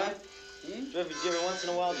while try? Do you ever once in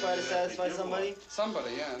a while try to satisfy somebody?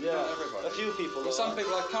 Somebody, yeah. Yeah. Not everybody. A few people. Well, some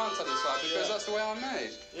people I can't satisfy because that's the way I'm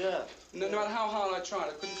made. Yeah. No matter how hard I tried,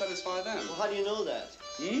 I couldn't satisfy them. Well, how do you know that?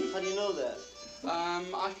 How do you know that?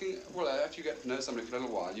 I can. Well, after you get to know somebody for a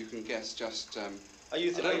little while, you can guess just. Are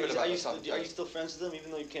you are still friends with them,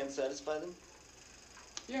 even though you can't satisfy them?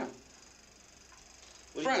 Yeah.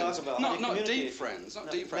 What friends, do you talk about? not deep friends,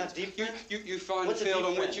 not deep friends. Not deep friends? You find What's a a field deep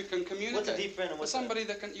on friend? which you can communicate. What's a deep friend and what's somebody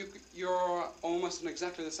that can you're almost on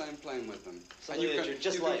exactly the same plane with them, somebody and that you're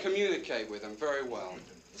just you like. can communicate with them very well.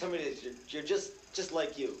 Somebody that you're just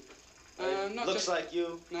like you. Right? Not Looks just, like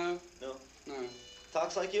you. No. No. No.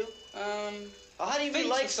 Talks like you. How do you thinks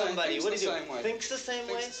like the same, somebody? Thinks What do you the do? same way. Thinks the same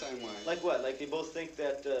way. Thinks the same way. Like what? Like they both think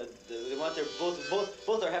that they want their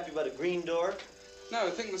both are happy about a green door. No,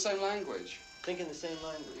 think the same language. Thinking the same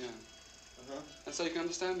language. Yeah. And so you can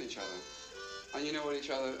understand each other, and you know what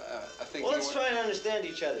each other are thinking. Well, let's try and understand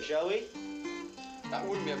each other, shall we? That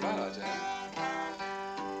wouldn't be a bad idea.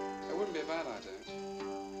 That wouldn't be a bad idea.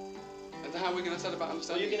 And how are we going to set about Well,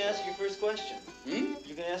 understanding? you can ask your first question. Hmm?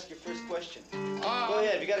 You can ask your first question. Go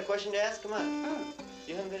ahead. Have you got a question to ask? Come on.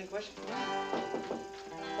 You haven't got any questions?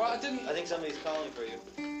 Well, I didn't. I think somebody's calling for you.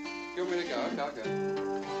 You want me to go? Okay, I'll go.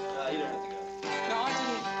 You don't have to go. No,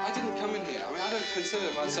 I didn't come in here. I mean, I don't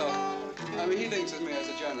consider myself. I mean, he thinks of me as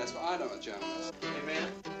a journalist, but I'm not a journalist. Hey,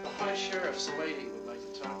 man, the High Sheriff's lady would like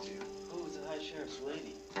to talk to you. Who is the High Sheriff's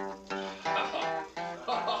lady? Would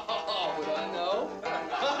I know?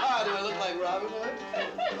 Do I look like Robin Hood?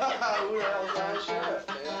 We're all the High Sheriff,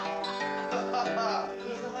 man.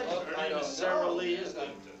 Who's the High Sheriff? I know. Sarah Lee, isn't it?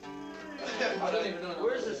 I don't even know.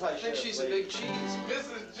 Where's this High I think Sheriff she's a lady? big cheese.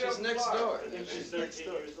 She's next door. She's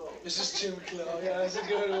 13 years old. Mrs. Jim Clark. Yeah, that's a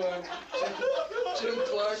good one. Jim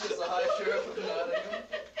Clark is the High Sheriff of Nottingham.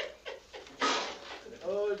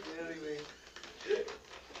 Oh, dearie me.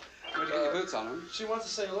 Where'd you get your boots on, him? She wants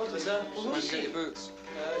to say hello to me. Where'd you get your boots?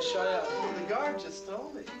 Shut up. The guard just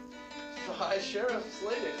told me. The High Sheriff's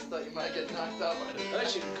lady. I just thought you might get knocked out by the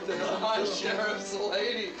She's the High Sheriff's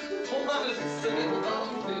lady. Wanted to sit in love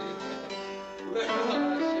with me. But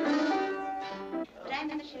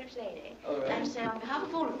I'm the Sheriff's lady, and so on behalf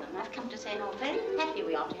of all of them, I've come to say how very happy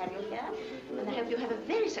we are to have you here, and I hope you have a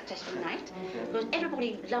very successful night, because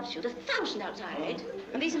everybody loves you, there's 1,000 outside,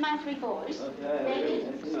 and these are my 3 boys,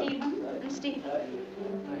 David, Stephen, and Stephen.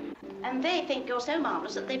 And they think you're so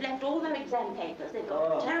marvellous that they've left all their exam papers, they've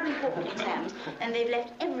got terribly important exams, and they've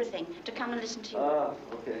left everything to come and listen to you.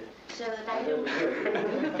 Okay. So that I do.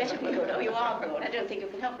 You better be good. Oh, you are good. I don't think you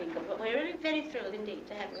can help being good, but we're really very thrilled indeed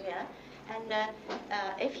to have you here. And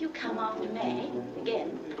if you come after May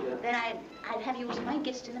again, then I'd have you as my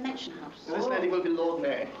guest in the mansion house. This lady will be Lord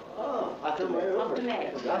Mayor. After May. After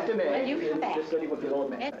May. After May. Well, you come back. This lady will be Lord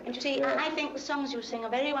Mayor. Yes. And you see, I think the songs you sing are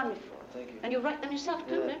very wonderful. Thank you. And you write them yourself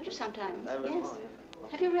too, don't you, sometimes? I Yes.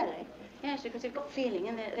 Have you really? Yes, because they've got feeling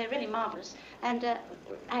and they're really marvellous. And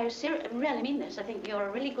I really mean this. I think you're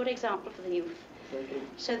a really good example for the youth. Thank you.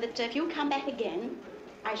 So that if you come back again,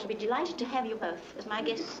 I shall be delighted to have you both as my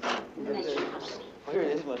guests in the mansion house. Oh, here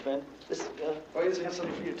it is, my friend. This, Oh, yes, I have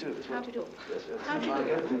something for you, too. How to do? Yes, yes. How do you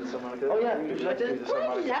Harmonica. This harmonica. Oh, yeah, would you like that? Oh,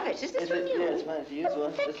 I love it. Is this for you? Yeah, it's mine to use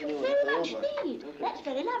one. Thank This is you the new one. very It's the much old one. indeed. That's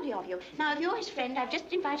very lovely of you. Now, if you're his friend, I've just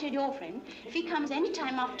invited your friend. If he comes any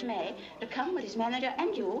time after May, to come with his manager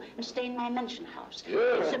and you and stay in my mansion house.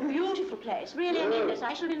 Yeah. It's a beautiful place. Really, I Yeah. mean this.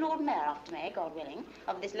 I shall be Lord Mayor after May, God willing,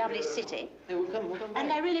 of this lovely city. Hey, we'll come And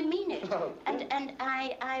back. I really mean it. And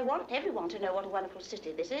I want everyone to know what a wonderful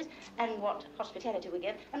city this is and what hospitality we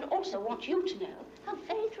give, and also want you to know how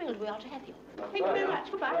very thrilled we are to have you. Thank you very much.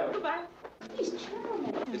 Goodbye. Goodbye. He's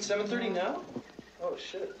charming. It's 7:30 now? Oh,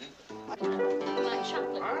 shit. My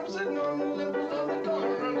chocolate. I'm sitting on the limbs of the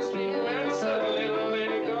corner on the street when suddenly the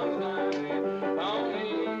lady comes by on me.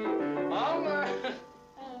 All night.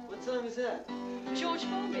 What song is that? George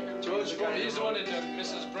Formby. George Formby, he's the one that does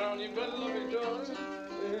Mrs. Brown. You better love your darling.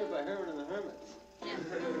 We're here by Herman and the Hermits.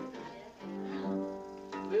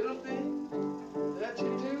 Little thing that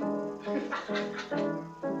you do.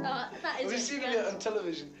 Oh, that is We've seen him on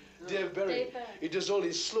television. Dave Berry. Dave Berry. He does all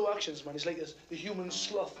these slow actions, man. He's like this, the human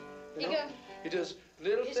sloth. You know? He does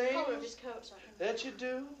little His collar of things his coat's on. that you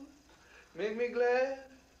do. Make me glad.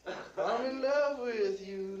 I'm in love with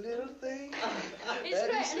you, little thing. It's that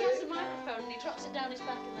great, you and he has say. the microphone and he drops it down his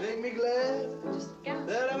back and Make me glad just gasps.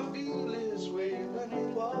 that I feel this way when you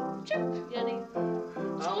walk. Yeah, and he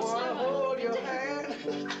I wanna hold your hand.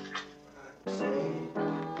 Say,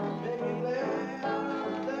 make me glad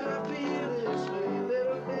that I feel this way,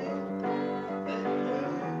 little thing. That you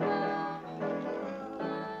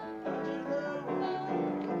do.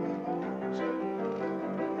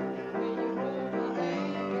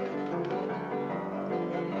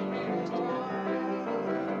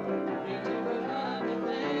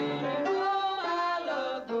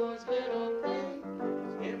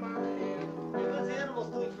 What's the Animals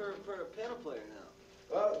doing for a piano player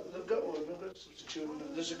now? They've got one. They've got a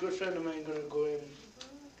substitute. There's a good friend of mine going to go in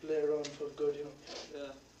later on for good, you know.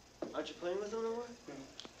 Yeah. Aren't you playing with them no more?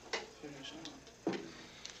 Finish now.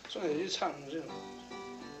 So it just happens, you know.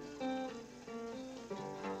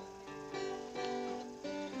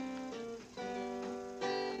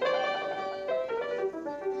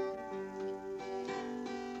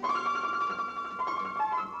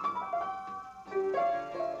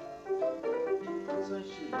 What's my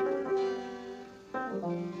shoe?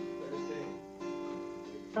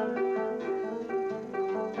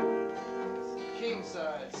 King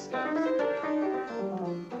size stuff.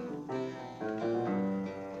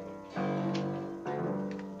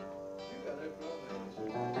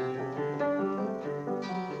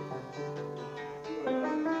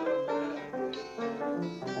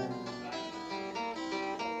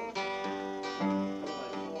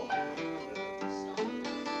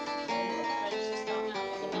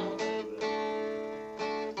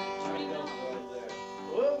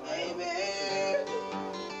 Oh, baby!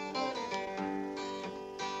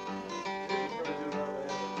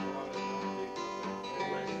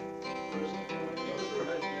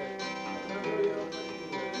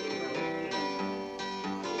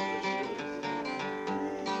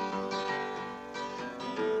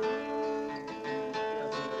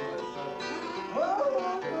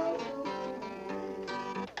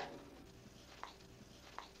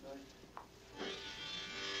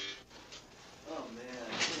 Oh man,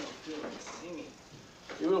 I don't feel like singing.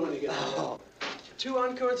 You will when you get home. 2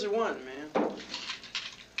 encores or 1, man?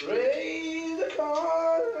 Raise the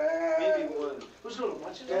card, man. Maybe one. Who's going to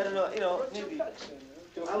watch it? I don't know, you know, maybe.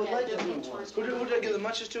 I would like to do one. Who did I give the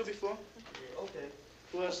matches to before? Okay.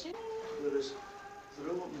 Who else? There is. Is the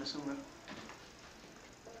room open somewhere?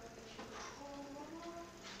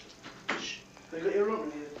 Shh. They got your room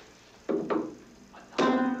in here.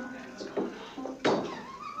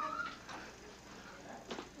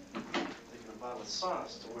 Taking a bottle of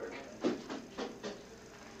sauce to work.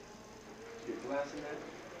 Get glass in there?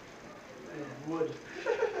 Yeah, wood.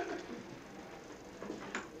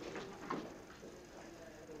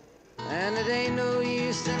 And it ain't no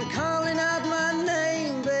use in calling out my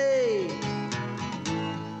name, babe,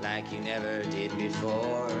 like you never did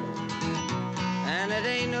before. And it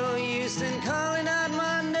ain't no use in calling out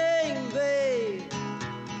my name, babe,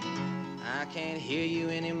 I can't hear you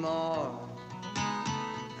anymore.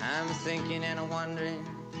 I'm thinking and wondering,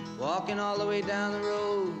 walking all the way down the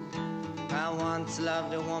road. I once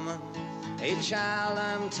loved a woman, a child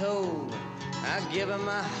I'm told. I give her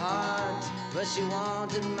my heart, but she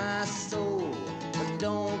wanted my soul. But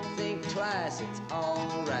don't think twice, it's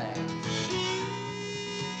alright.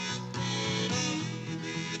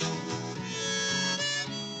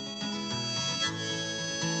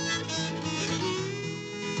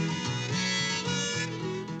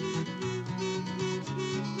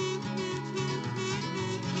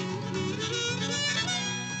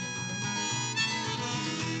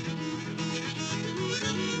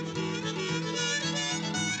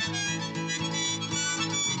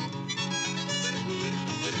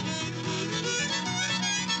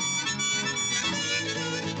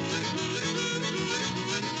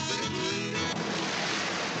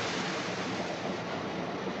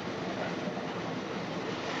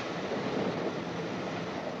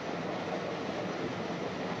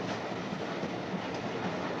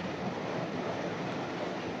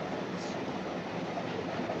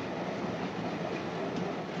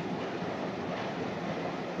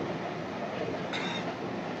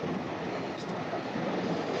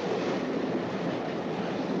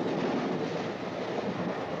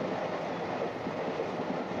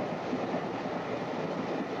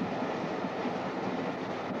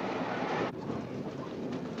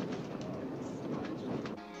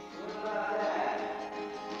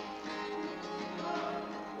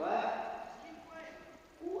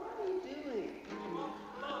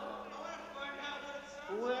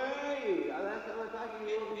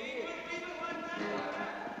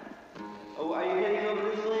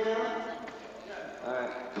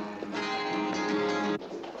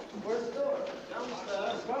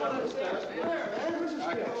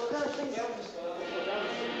 kind of things?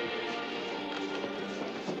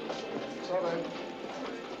 Sorry.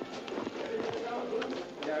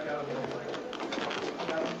 Yeah, I got it.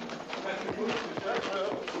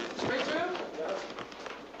 Straight through? Yeah.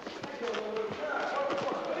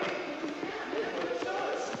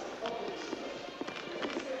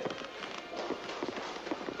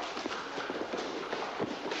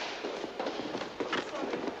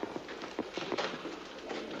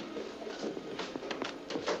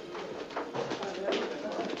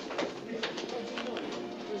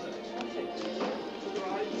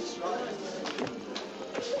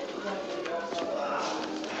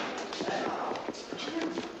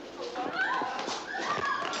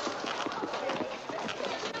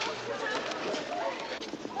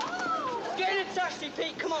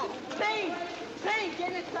 Pete, come on. Pete! Pete, get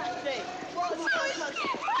in the taxi! Well, oh,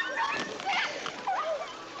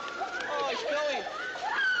 he's going.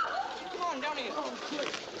 Come on, down here. Oh, quick.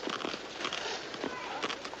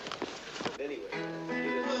 Anyway.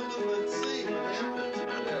 Let's see, man.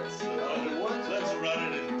 Let's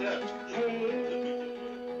run it in depth.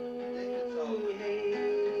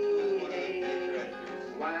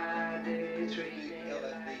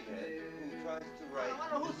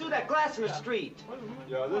 Who threw that glass in the street?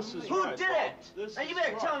 Yeah, this is Who right. did it? Now, you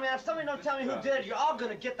better tell me, man. If somebody don't tell me who did it, you're all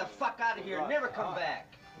gonna get the fuck out of here and never come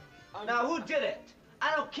back. Now, who did it?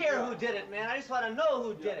 I don't care who did it, man. I just want to know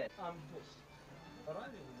who did it. I'm pissed. But I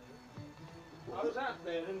didn't know. I was out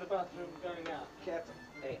there in the bathroom going out. Captain,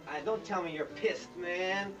 hey, don't tell me you're pissed,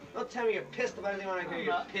 man. Don't tell me you're pissed about anything when I hear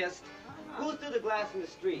you're pissed. Who threw the glass in the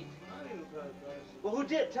street? I didn't throw the glass. Well, who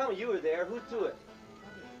did? Tell me, you were there. Who threw it?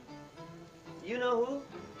 You know who?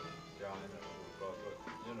 Yeah, I know,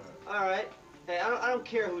 but you know. All right. Hey, I don't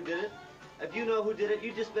care who did it. If you know who did it,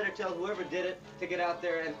 you just better tell whoever did it to get out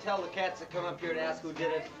there and tell the cats that come up here to ask who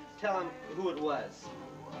did it, tell them who it was.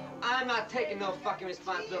 I'm not taking no fucking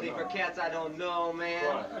responsibility for cats I don't know, man.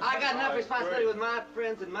 Right. I got enough responsibility with my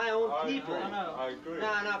friends and my own people. I agree.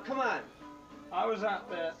 No, come on. I was out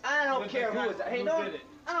there. I don't care who was. Hey, who don't. did it.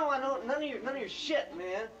 I don't want none of your shit,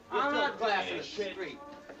 man. You I'm throw not glass giving in the you shit. street.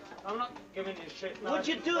 I'm not giving you shit. No, What'd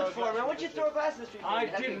you do it for, man? What'd you throw a glass in the street for? I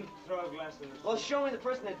didn't throw a glass in the street. Well, show me the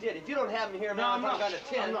person that did. If you don't have him here, man, No, I'm I'll not. count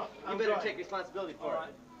to 10. I'm not. You I'm better driving. take responsibility for All it.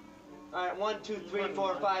 right. All right, 1, 2, 3,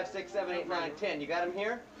 4, 5, 6, 7, 8, 9, 10. You got him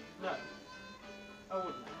here? No. I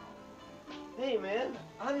wouldn't. Hey, man,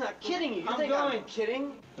 I'm not kidding you. You I'm think going. I'm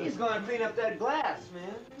kidding? He's going to clean up that glass,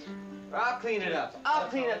 man. I'll clean it up. I'll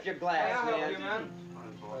clean up your glass, I'll help man. you, man.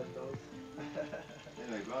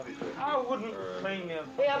 I wouldn't clean him.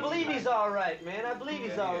 Hey, I believe he's all right, man. I believe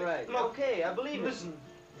he's all right. Look, okay, I believe listen.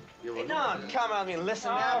 Hey, no, come on,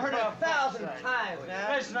 listen, man. I've heard it 1,000 times,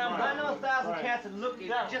 man. Listen, I know 1,000 right. cats that look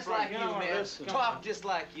just right. like You you, know what, man. listen. Talk just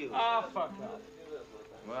like you. Oh, fuck off.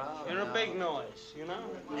 Wow. You're a big noise, you know?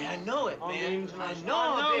 I know it, On the man. international- I know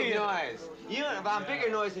I'm a big you. noise. I'm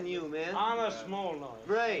bigger noise than you, man. I'm a small noise.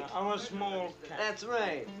 Right. I'm a small cat. That's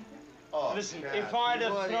right. Oh, Listen, God. if I'd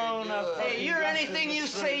have thrown a... Hey, you're anything you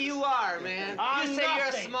say you are, man. I'm You say you're a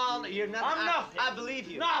nothing. small... You're nothing. I'm nothing. I believe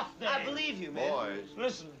you. Nothing. I believe you, man. Boys,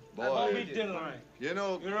 Listen, Boy. Bobby Dylan. you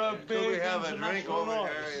know, You're a could we big have a drink international over noise,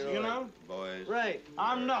 here? you know? Boys. Right,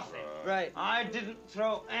 I'm nothing. right. I didn't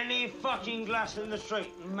throw any fucking glass in the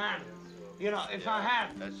street, man. You know, if I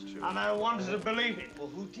had, That's true. and I wanted to believe it, Well,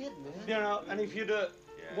 who did, man? you know, and if you'd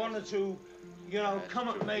wanted to, you know, come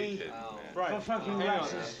at me for fucking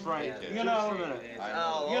glasses, you know,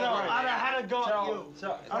 I'd have had a go at you.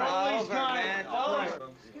 And all these guys,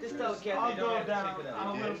 Just tell the cat. I'll go down.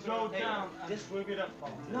 I will go down and sweep it up.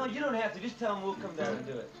 No, you don't have to. Just tell him we'll come down and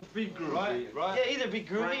do it. Be groovy, Yeah, either be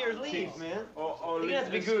groovy or leave, man. Or You don't have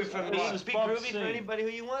to be groovy for me. Just be Bob's groovy for scene. anybody who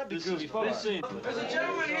you want to be groovy for. There's a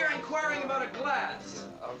gentleman here inquiring about a glass.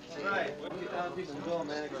 Right. People can go,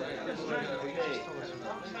 man.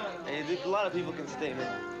 Hey, a lot of people can stay,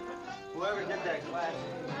 man. Whoever did that glass.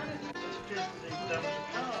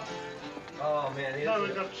 Oh, man. No, we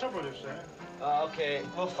got trouble, you say. Okay,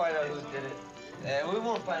 we'll find out who did it. We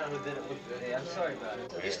won't find out who did it. Hey, I'm sorry about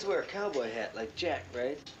it. I used to wear a cowboy hat like Jack,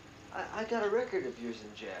 right? I got a record of yours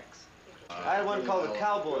and Jack's. I had one called the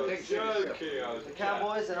Cowboys. The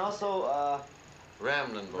Cowboys and also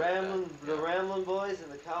Ramblin' Boys. the Ramblin' Boys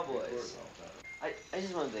and the Cowboys. I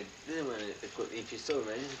just wanted to, didn't want to, if you're sober,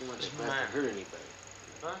 man, I just didn't want the glass to hurt anybody.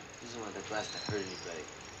 Huh? I just didn't want the glass to hurt anybody.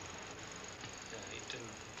 Yeah, he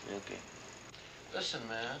didn't. Okay. Listen,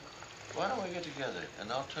 man, why don't we get together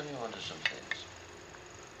and I'll turn you on to some things.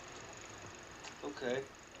 Okay.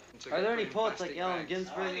 Are there any poets like Allen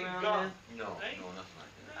Ginsberg around, man? No, nothing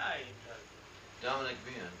like that. Dominic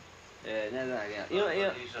Vian. Yeah, you know,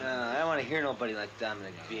 I don't want to hear nobody like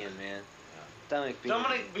Dominic Bean, man. Dominic Bean.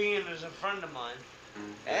 Dominic Bean is a friend of mine.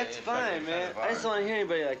 That's fine, man. I just don't want to hear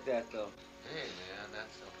anybody like that, though. Hey, man,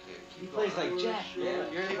 that's okay. He plays like Jack,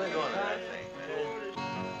 man. You're going on that thing.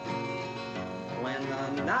 When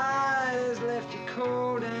the night has left you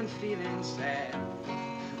cold and feeling sad,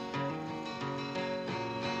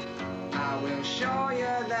 I will show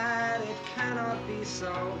you that it cannot be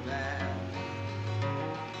so bad.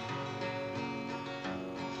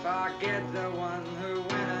 Forget the one who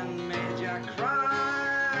went and made you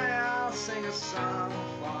cry. I'll sing a song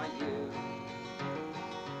for you.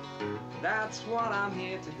 That's what I'm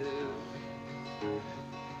here to do,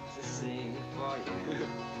 to sing for you.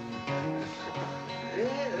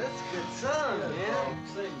 Yeah, that's a good song,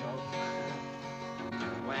 man.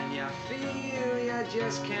 When you feel you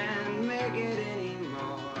just can't make it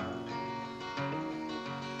anymore,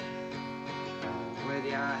 with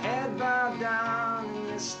your head bowed down and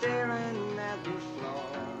you're staring at the floor,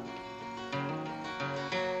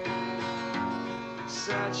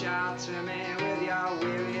 search out to me with your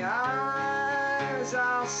weary eyes.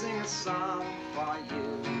 I'll sing a song for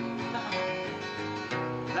you.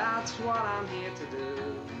 That's what I'm here to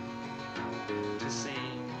do, to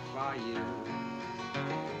sing for you.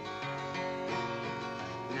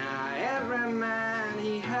 Now every man,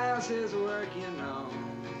 he has his work, you know,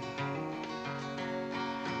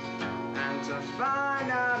 and to find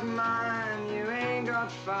out mine, you ain't got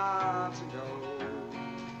far to go.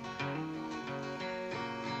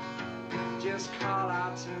 Just call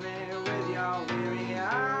out to me with your weary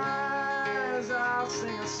eyes. I'll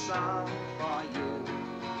sing a song for you.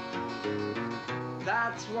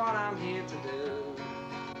 That's what I'm here to do,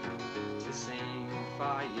 to sing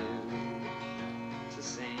for you, to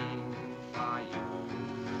sing for you.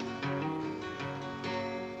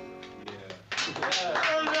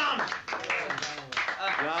 Well done.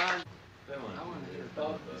 John. I want to hear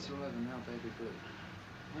Bob. It's 11 now, baby blue.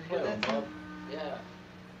 Want to hear that, Bob? Yeah.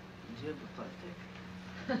 Did you have the plastic?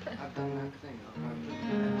 I've done that thing.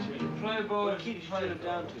 Play, Bob. What key did you turn it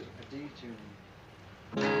down to? A D tuning.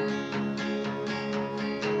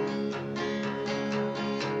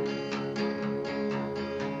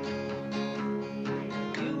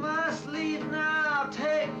 You must leave now,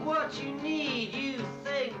 take what you need, you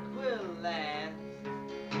think will last.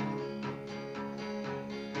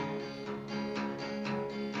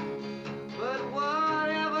 But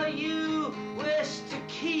whatever you wish to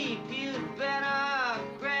keep, you'd better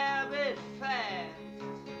grab it fast.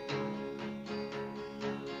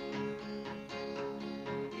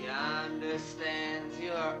 He understands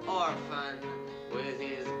your orphan with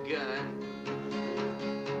his gun,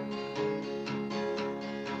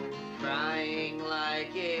 crying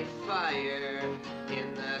like a fire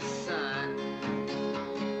in the sun.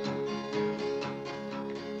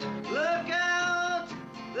 Look out,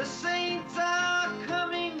 the saints are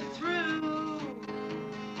coming through,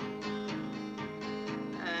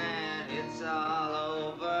 and it's all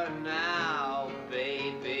over now,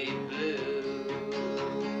 baby blue.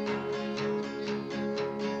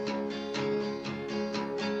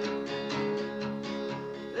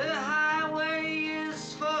 The highway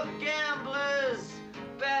is for gamblers,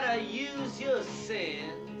 better use your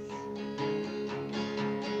sense.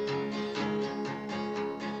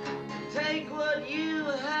 Take what you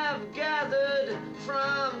have gathered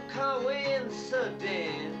from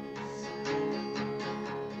coincidence.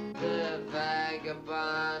 The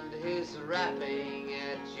vagabond who's rapping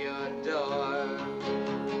at your door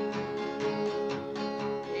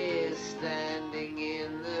is standing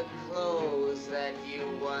in the clothes that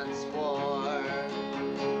you once wore.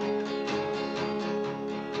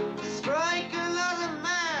 Strike another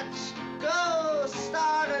match, go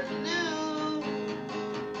start anew,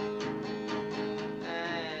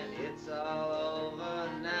 and it's all over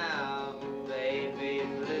now, baby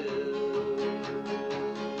blue.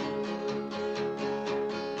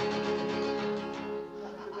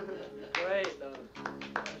 Great, though.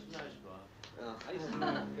 That's nice, Bob.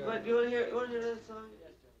 But you want to hear that song?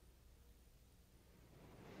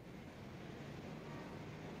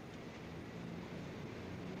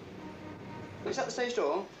 Is that the stage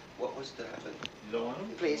door? What was to happen? No.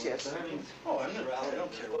 Please, yes. Oh, I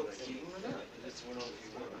don't care what they keep.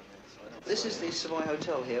 This is the Savoy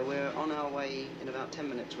Hotel here. We're on our way in about 10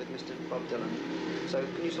 minutes with Mr. Bob Dylan. So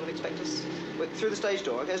can you sort of expect us? We're through the stage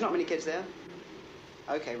door, okay? There's not many kids there.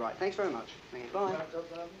 Okay, right. Thanks very much. Thank you. Bye. Yeah,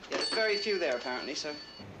 there's very few there, apparently, so...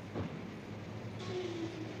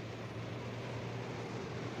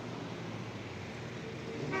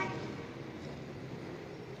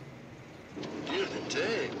 Beautiful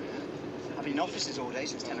day, man. Have been in offices all day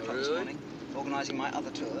since 10 o'clock this morning, organising my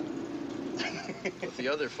other tour. With the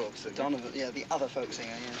other folk singer? Donovan, yeah, the other folk singer,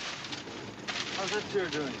 yeah. How's that tour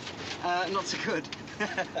doing? Not so good.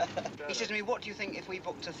 He says to me, what do you think if we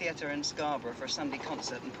booked a theatre in Scarborough for a Sunday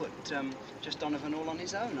concert and put just Donovan all on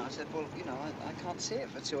his own? I said, well, you know, I can't see it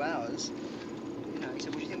for 2 hours. You know, he said,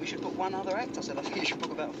 well, do you think we should book one other act? I said, I think you should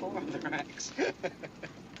book about 4 other acts.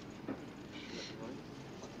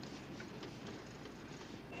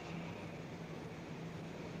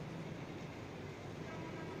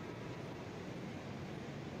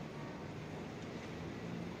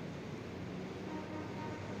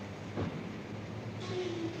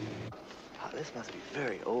 This must be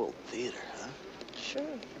very old theater, huh? Sure.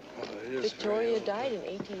 Oh, it is Victoria died in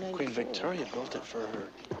 1894. Queen Victoria built it for her.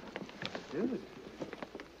 Dude.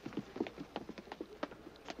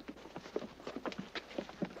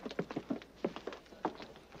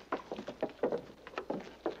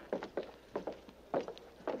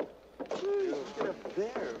 Look up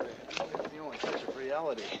there. That's the only touch of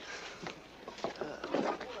reality.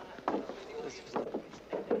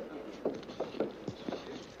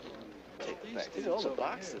 These are all the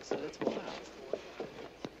boxes. That's wild.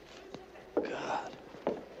 God.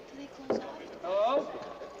 Do they close off? Hello?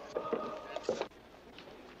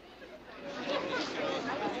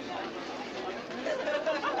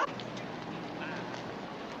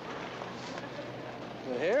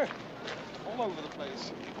 They're here? All over the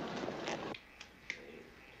place.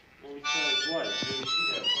 Well, we tried his wife. Maybe she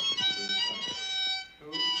had one. Who?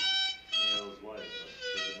 Neil's wife.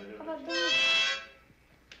 How about that?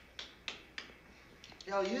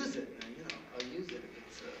 Yeah, I'll use it. You know, I'll use it if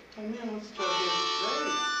it's. Oh man, let's try to get it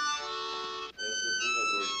straight.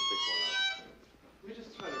 We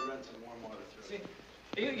just try to run some warm water through it.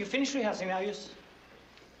 See, you finished rehearsing now, yes?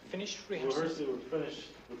 Finished rehearsing? Rehearsing, we're finished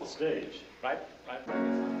with the stage. Right.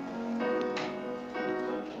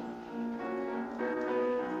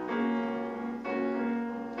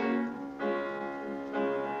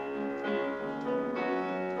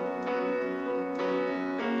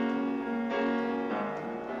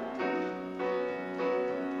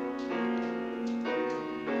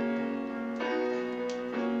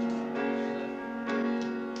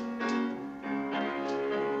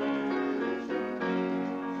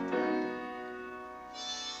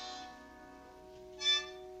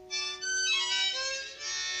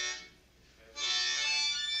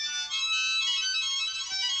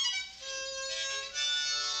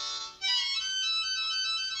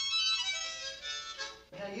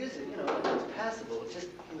 I use it, you know, it's passable. It's just,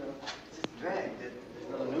 you know, it's just dragged. There's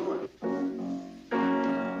no new one.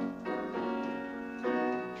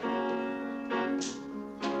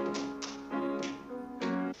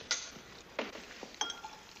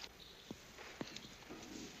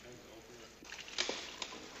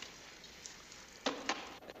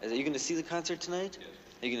 Are you going to see the concert tonight? Yes.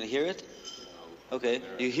 Are you going to hear it? Okay,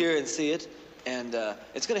 you hear and see it, and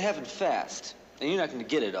it's going to happen fast. And you're not going to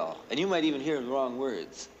get it all. And you might even hear the wrong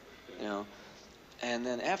words, you know. And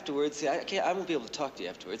then afterwards, see, I won't be able to talk to you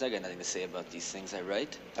afterwards. I got nothing to say about these things I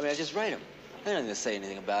write. I mean, I just write them. I have nothing to say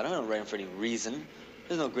anything about them. I don't write them for any reason.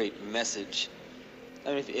 There's no great message.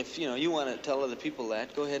 I mean, if you know, you want to tell other people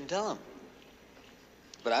that, go ahead and tell them.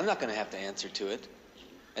 But I'm not going to have to answer to it.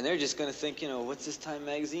 And they're just going to think, you know, what's this Time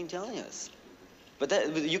magazine telling us? But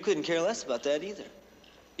you couldn't care less about that either.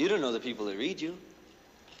 You don't know the people that read you.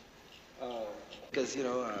 Because, you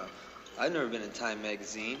know, I've never been in Time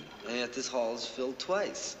magazine, and yet this hall is filled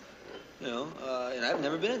twice. You know, and I've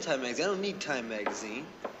never been in Time magazine. I don't need Time magazine.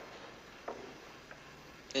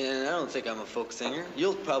 And I don't think I'm a folk singer.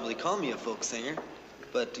 You'll probably call me a folk singer,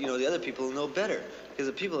 but, you know, the other people know better. Because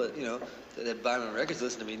the people that, you know, that buy my records,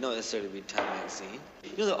 listen to me, don't necessarily read Time magazine.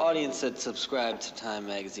 You know, the audience that subscribe to Time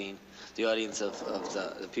magazine, the audience of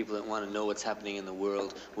the people that want to know what's happening in the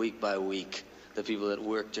world week by week, the people that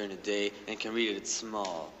work during the day and can read it, it's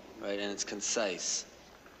small, right, and it's concise,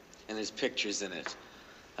 and there's pictures in it.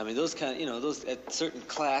 I mean, those kind of, you know, those, a certain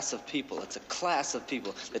class of people, it's a class of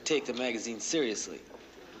people that take the magazine seriously.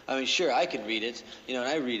 I mean, sure, I can read it, you know, and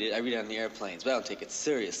I read it on the airplanes, but I don't take it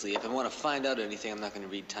seriously. If I want to find out anything, I'm not going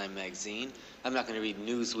to read Time magazine. I'm not going to read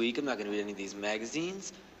Newsweek. I'm not going to read any of these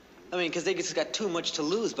magazines. I mean, because they just got too much to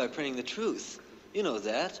lose by printing the truth. You know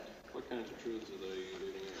that. What kinds of truths are they reading?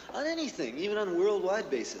 On anything, even on a worldwide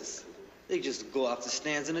basis. They just go off the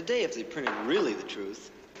stands in a day if they printed really the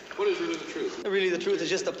truth. What is really the truth? Really the truth is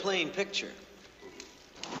just a plain picture.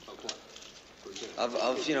 Of what? For example?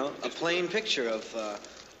 Of you know, a plain picture of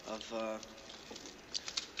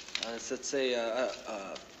let's say,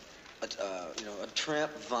 a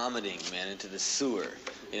tramp vomiting, man, into the sewer,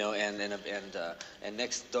 and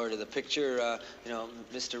next door to the picture,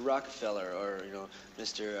 Mr. Rockefeller or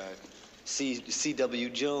Mr. C.W.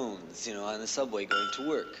 Jones, on the subway going to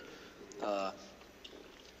work.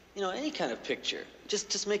 Any kind of picture.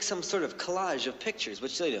 Just make some sort of collage of pictures,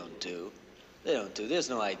 which they don't do. There's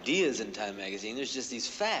no ideas in Time magazine. There's just these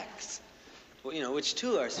facts. Which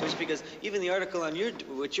too are switched, because even the article on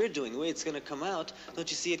what you're doing, the way it's going to come out, don't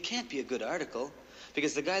you see, it can't be a good article,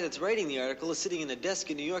 because the guy that's writing the article is sitting in a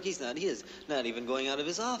desk in New York. He is not even going out of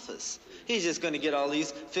his office. He's just going to get all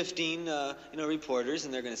these 15, reporters,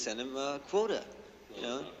 and they're going to send him a quota.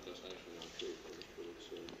 No,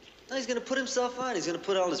 he's going to put himself on. He's going to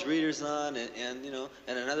put all his readers on, and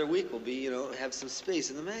another week will be, have some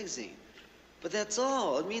space in the magazine. But that's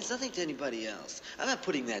all. It means nothing to anybody else. I'm not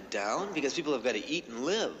putting that down, because people have got to eat and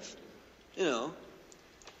live,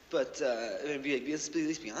 But at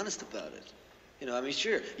least be honest about it.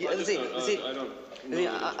 Sure.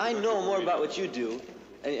 I know more about what you do,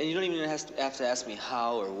 and you don't even have to ask me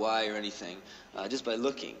how or why or anything, just by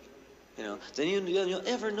looking, Then you'll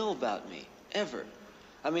ever know about me, ever.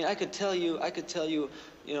 I could tell you,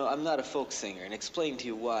 I'm not a folk singer, and explain to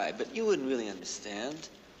you why, but you wouldn't really understand.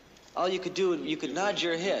 All you could do, you could nod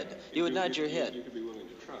your head. You would nod your head. You could be willing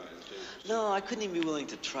to try. No, I couldn't even be willing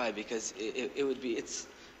to try, because it would be,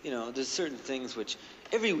 there's certain things which,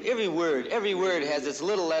 every word has its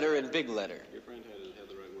little letter and big letter. Your friend had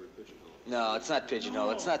the right word, pigeonhole. No, it's not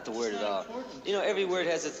pigeonhole. It's not the word at all. Every word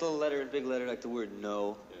has its little letter and big letter, like the word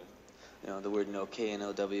no. Yeah. The word no,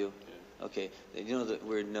 K-N-O-W. Yeah. Okay. The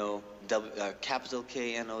word no, capital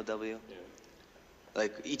K-N-O-W? Yeah.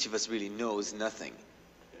 Like, each of us really knows nothing.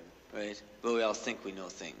 Right? But we all think we know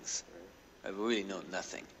things. Right? But we really know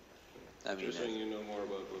nothing. You're saying you know more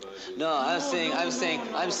about what I do. No, I'm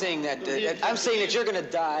saying that you're going to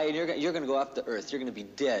die, and you're going to go off the earth. You're going to be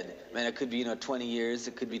dead. Man, it could be 20 years.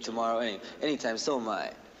 It could be tomorrow. Anytime. So am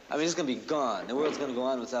I. It's going to be gone. The world's going to go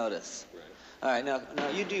on without us. Right. All right. Now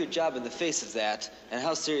you do your job in the face of that, and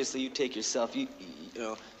how seriously you take yourself.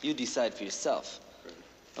 You decide for yourself. Right.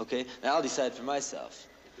 Okay. Now I'll decide for myself.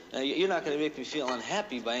 Now, you're not going to make me feel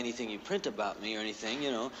unhappy by anything you print about me or anything,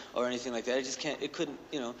 or anything like that. I just can't. It couldn't.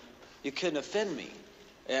 You couldn't offend me,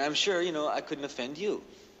 and I'm sure I couldn't offend you.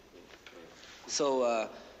 So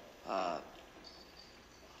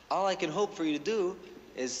all I can hope for you to do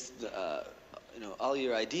is all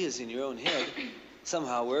your ideas in your own head,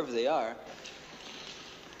 somehow, wherever they are.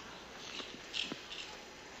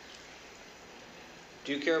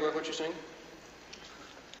 Do you care about what you're saying?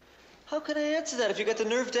 How can I answer that if you got the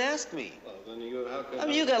nerve to ask me? Well, then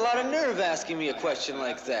you got a lot of nerve asking me a question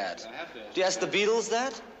like that. I have to ask. Do you ask the Beatles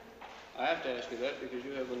that? I have to ask you that because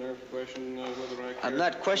you have the nerve to question whether I care. I'm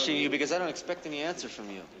not questioning you because I don't expect any answer from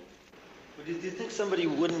you. But do you think somebody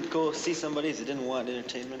wouldn't go see somebody if they didn't want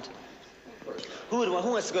entertainment? Of course not.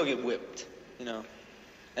 Who wants to go get whipped? And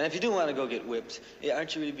if you do want to go get whipped,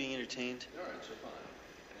 aren't you really being entertained? All right, so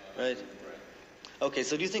fine. Right? Okay,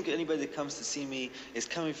 so do you think anybody that comes to see me is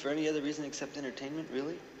coming for any other reason except entertainment,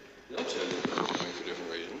 really? They'll tell you they're coming for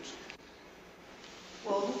different reasons.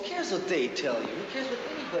 Well, who cares what they tell you? Who cares what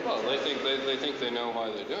anybody Well, tells they think they know why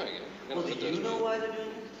they're doing it. Well, do you know why they're doing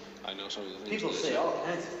it? I know some of the things. People say all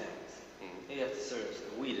kinds of things. Mm-hmm. You have to sort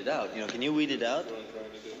of weed it out. Can you weed it out? That's what I'm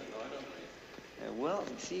trying to do. No, I don't. Well,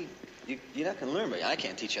 see, you're not going to learn, but I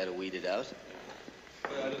can't teach you how to weed it out.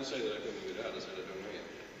 Well, I didn't say that I couldn't weed it out. I said I don't know yet.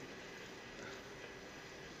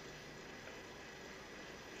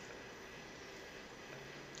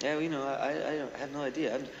 Yeah, I have no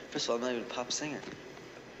idea. First of all, I'm not even a pop singer.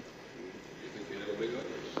 You think you have a big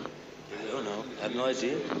audience? I don't know. I have no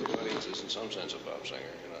idea. The audience is in some sense a pop singer.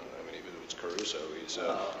 Even if it's Caruso, he's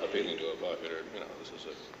appealing to a popular. This is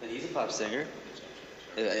a. And he's a pop singer.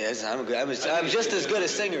 Yes, I'm just as good a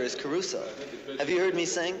singer as Caruso. Have you heard me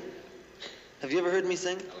sing? Have you ever heard me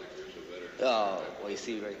sing? Oh, well, you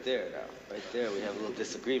see, right there now. Right there, we have a little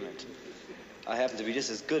disagreement. I happen to be just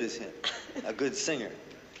as good as him, a good singer.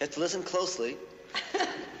 You have to listen closely,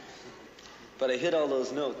 but I hit all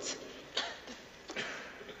those notes.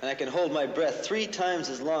 And I can hold my breath 3 times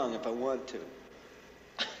as long if I want to.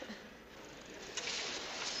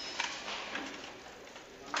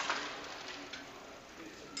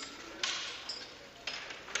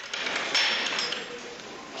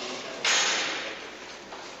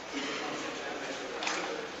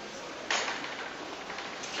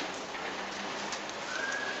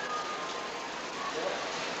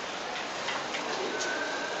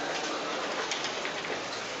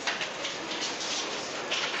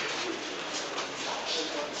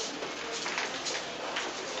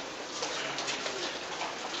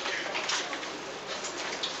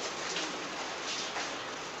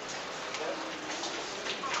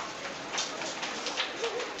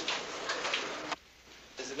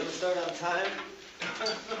 time?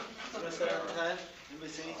 Am I start on time?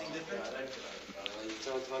 Anybody say anything different?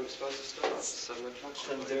 Tell what time it's supposed to start. 7 o'clock.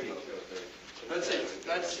 7:30. That's it.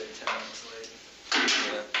 10 minutes late.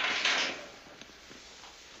 Yeah.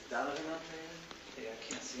 Donovan out there? Yeah, I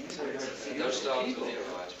can't see anybody. No start till he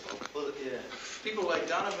arrives, Bob. Well, yeah. People like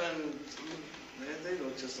Donovan, they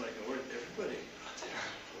look just like everybody.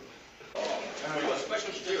 We got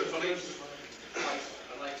special steers for these. I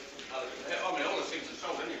mean, all the things are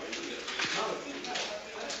sold anyway, isn't it?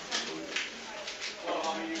 Well,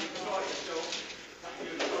 I mean, you can try it still.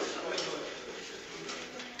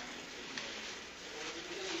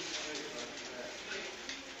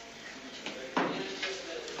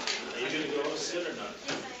 Are you going to go sit or not?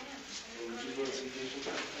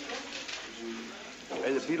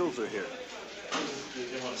 Hey, the Beatles are here.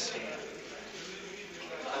 They want to stand.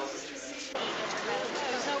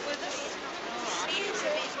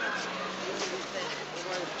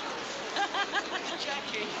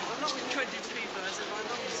 Jackie, I'm not with 20 people, I said my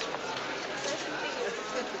nose.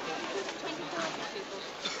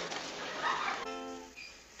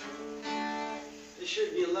 This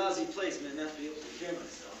should be a lousy place, man, not to be able to hear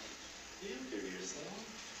myself. You hear yourself.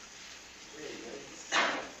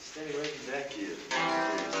 Standing right in back here.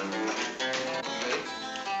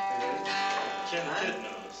 Ken the kid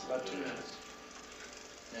knows. About 2 minutes.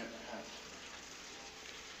 Yeah.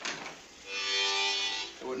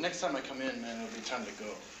 Well, next time I come in, man, it'll be time to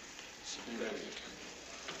go. So be ready.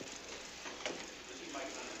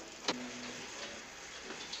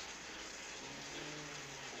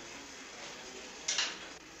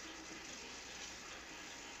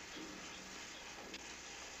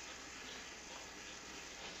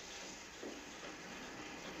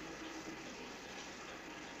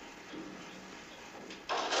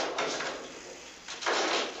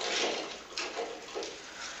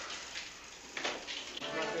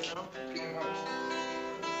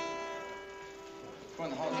 Go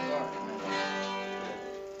in the hall, it's dark, man.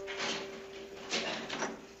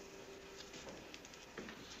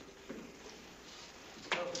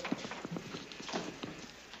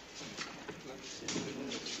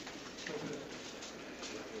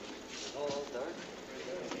 All dark?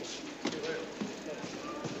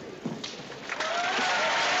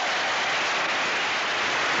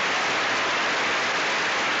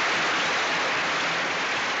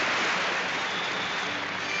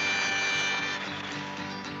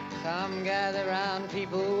 Come gather round,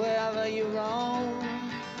 people, wherever you roam,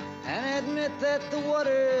 and admit that the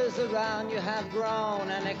waters around you have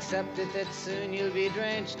grown, and accept it that soon you'll be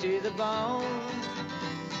drenched to the bone.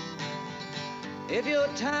 If your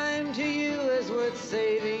time to you is worth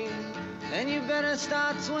saving, then you better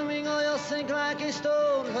start swimming or you'll sink like a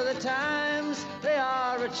stone, for the times they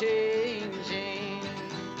are a-changing.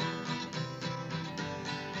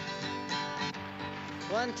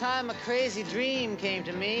 One time a crazy dream came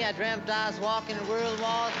to me. I dreamt I was walking in World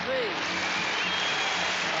War III.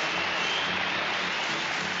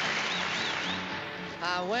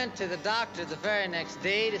 I went to the doctor the very next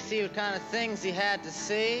day to see what kind of things he had to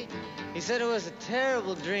say. He said it was a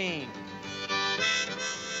terrible dream.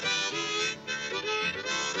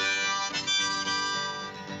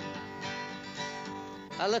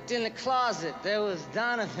 I looked in the closet. There was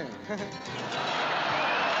Donovan.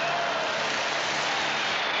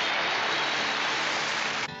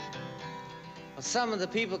 Some of the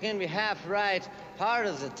people can be half right part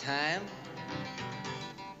of the time.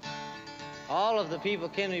 All of the people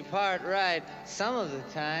can be part right some of the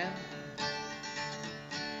time.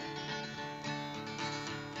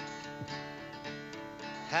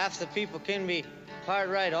 Half the people can be part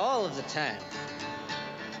right all of the time.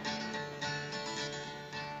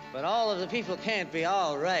 But all of the people can't be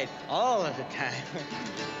all right all of the time.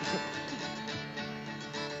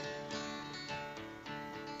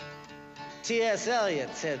 T.S.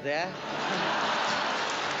 Eliot said that.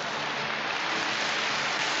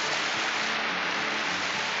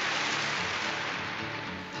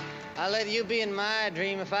 I'll let you be in my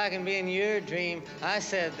dream if I can be in your dream. I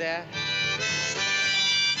said that.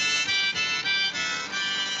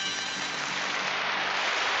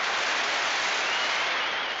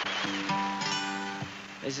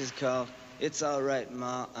 This is called It's All Right,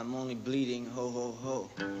 Ma, I'm Only Bleeding, Ho, Ho, Ho.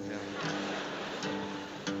 Yeah.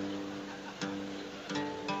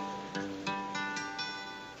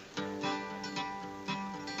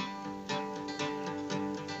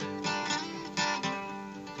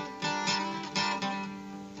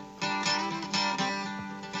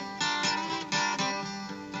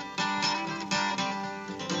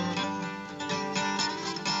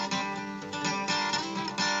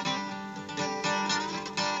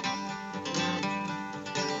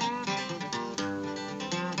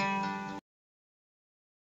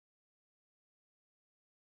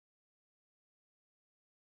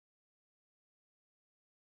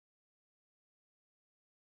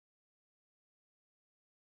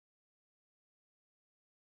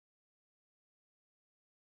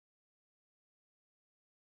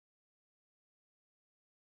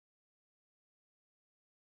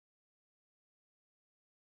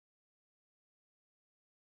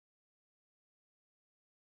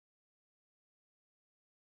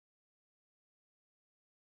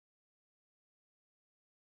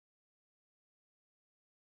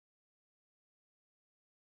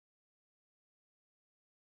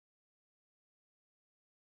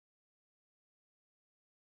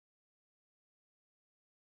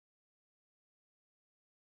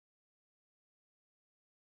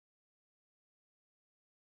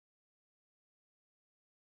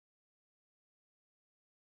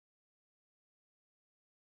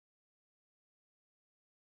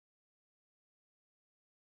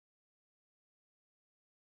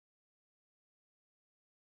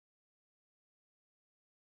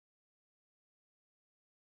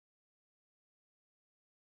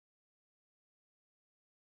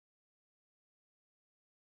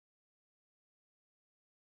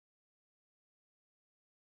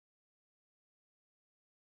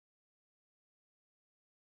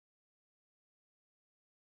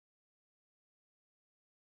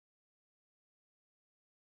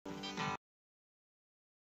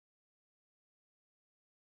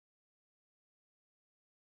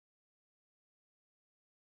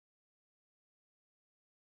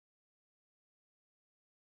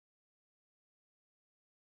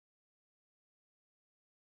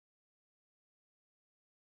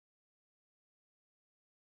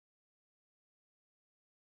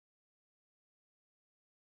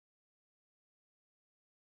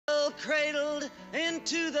 Cradled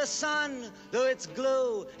into the sun, though its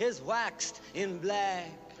glow is waxed in black.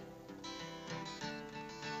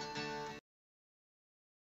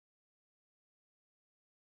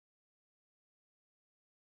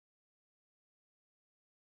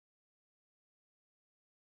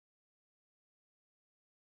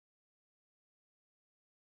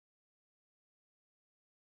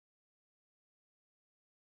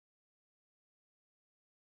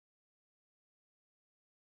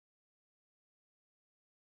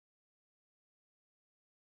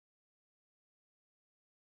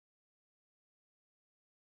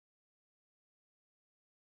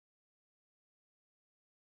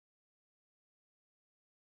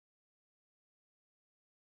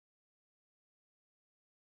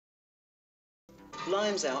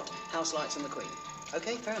 Limes out, house lights and the Queen.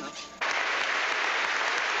 Okay, fair enough.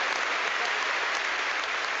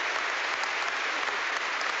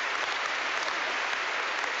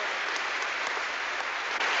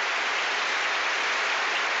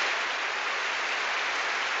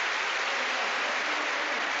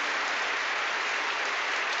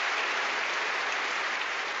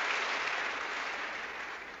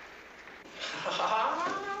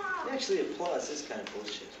 He actually applauds this kind of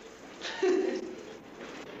bullshit.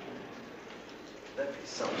 That'd be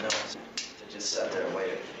something else to just sat there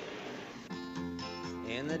waiting.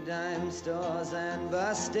 In the dime stores and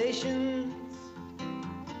bus stations,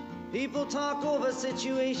 people talk over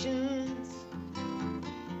situations,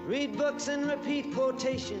 read books and repeat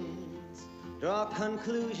quotations, draw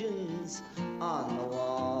conclusions on the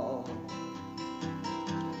wall.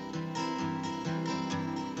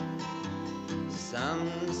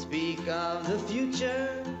 Some speak of the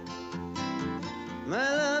future. My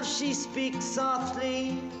love, she speaks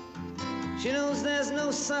softly. She knows there's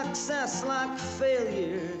no success like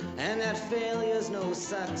failure, and that failure's no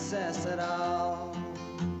success at all.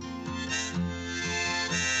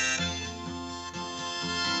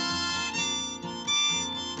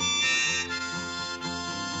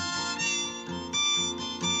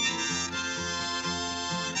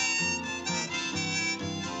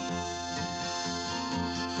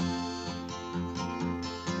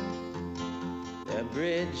 The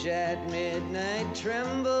bridge at midnight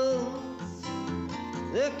trembles,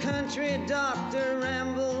 the country doctor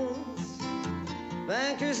rambles,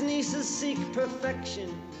 bankers' nieces seek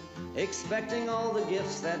perfection, expecting all the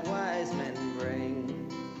gifts that wise men bring.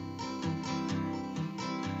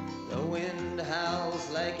 The wind howls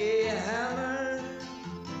like a hammer,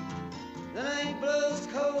 the night blows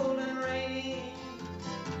cold and rainy.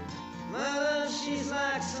 My love, she's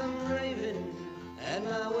like some raven at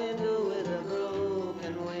my window with a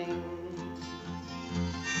broken wing.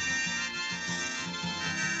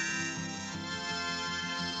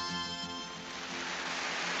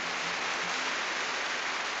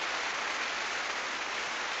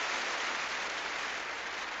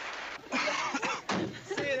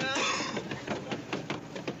 See you now.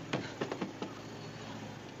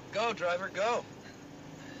 Go, driver, go.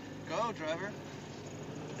 Go, driver.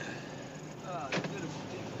 Ah, beautiful.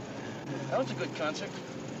 That was a good concert.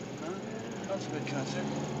 Huh? That was a good concert.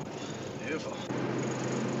 Beautiful.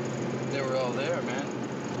 They were all there, man.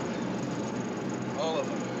 All of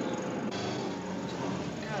them.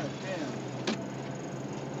 God damn.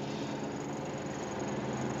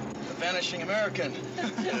 The Vanishing American.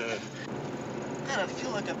 God, I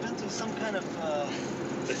feel like I've been through some kind of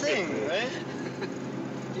thing, right?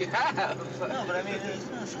 You have. No, but I mean, there's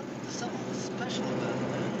something special about it,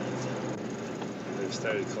 man. They've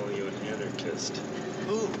started calling you an anarchist.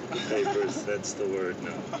 Who? The papers, that's the word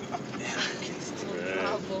now. Anarchist? Right.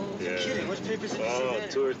 Bravo. Yeah. You're kidding. Which papers did you see Oh, there?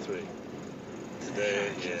 2 or 3. Today,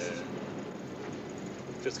 Anarchist.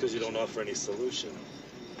 yeah. Just because you don't offer any solution.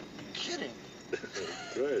 You're kidding.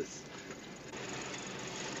 Of course.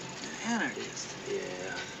 Anarchist?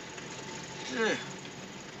 Yeah. Ugh.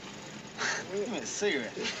 Give me a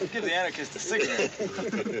cigarette. Give the anarchist a cigarette.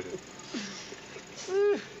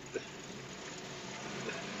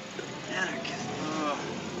 Anarchist. Oh.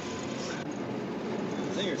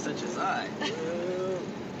 Singer such as I.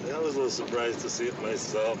 I was a little surprised to see it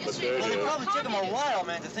myself, but there Well, you it go. probably took them a while,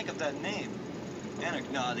 man, to think of that name.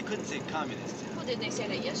 No, they couldn't say communist. Well, didn't they say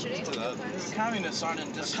that yesterday? Communists aren't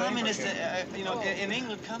in disfavor Communists, here. you know, in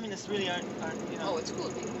England, communists really aren't, you know. Oh, it's cool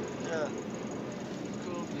to be. Yeah.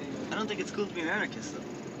 I don't think it's cool to be an anarchist, though.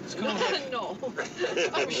 It's cool. No.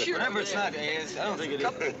 I'm sure. Whatever it's not, I don't think it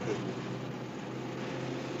is.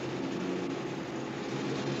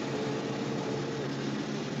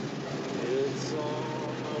 It's all